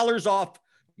 $10 off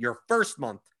your first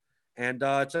month. And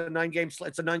it's a 9-game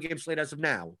slate as of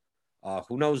now.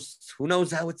 Who knows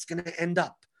how it's going to end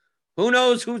up. Who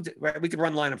knows we could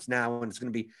run lineups now and it's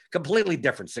going to be completely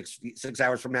different 6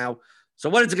 hours from now. So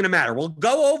what is it going to matter? We'll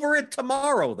go over it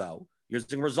tomorrow, though,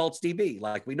 using Results DB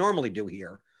like we normally do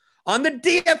here on the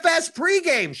DFS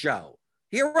pregame show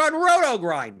here on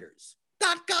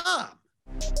RotoGrinders.com.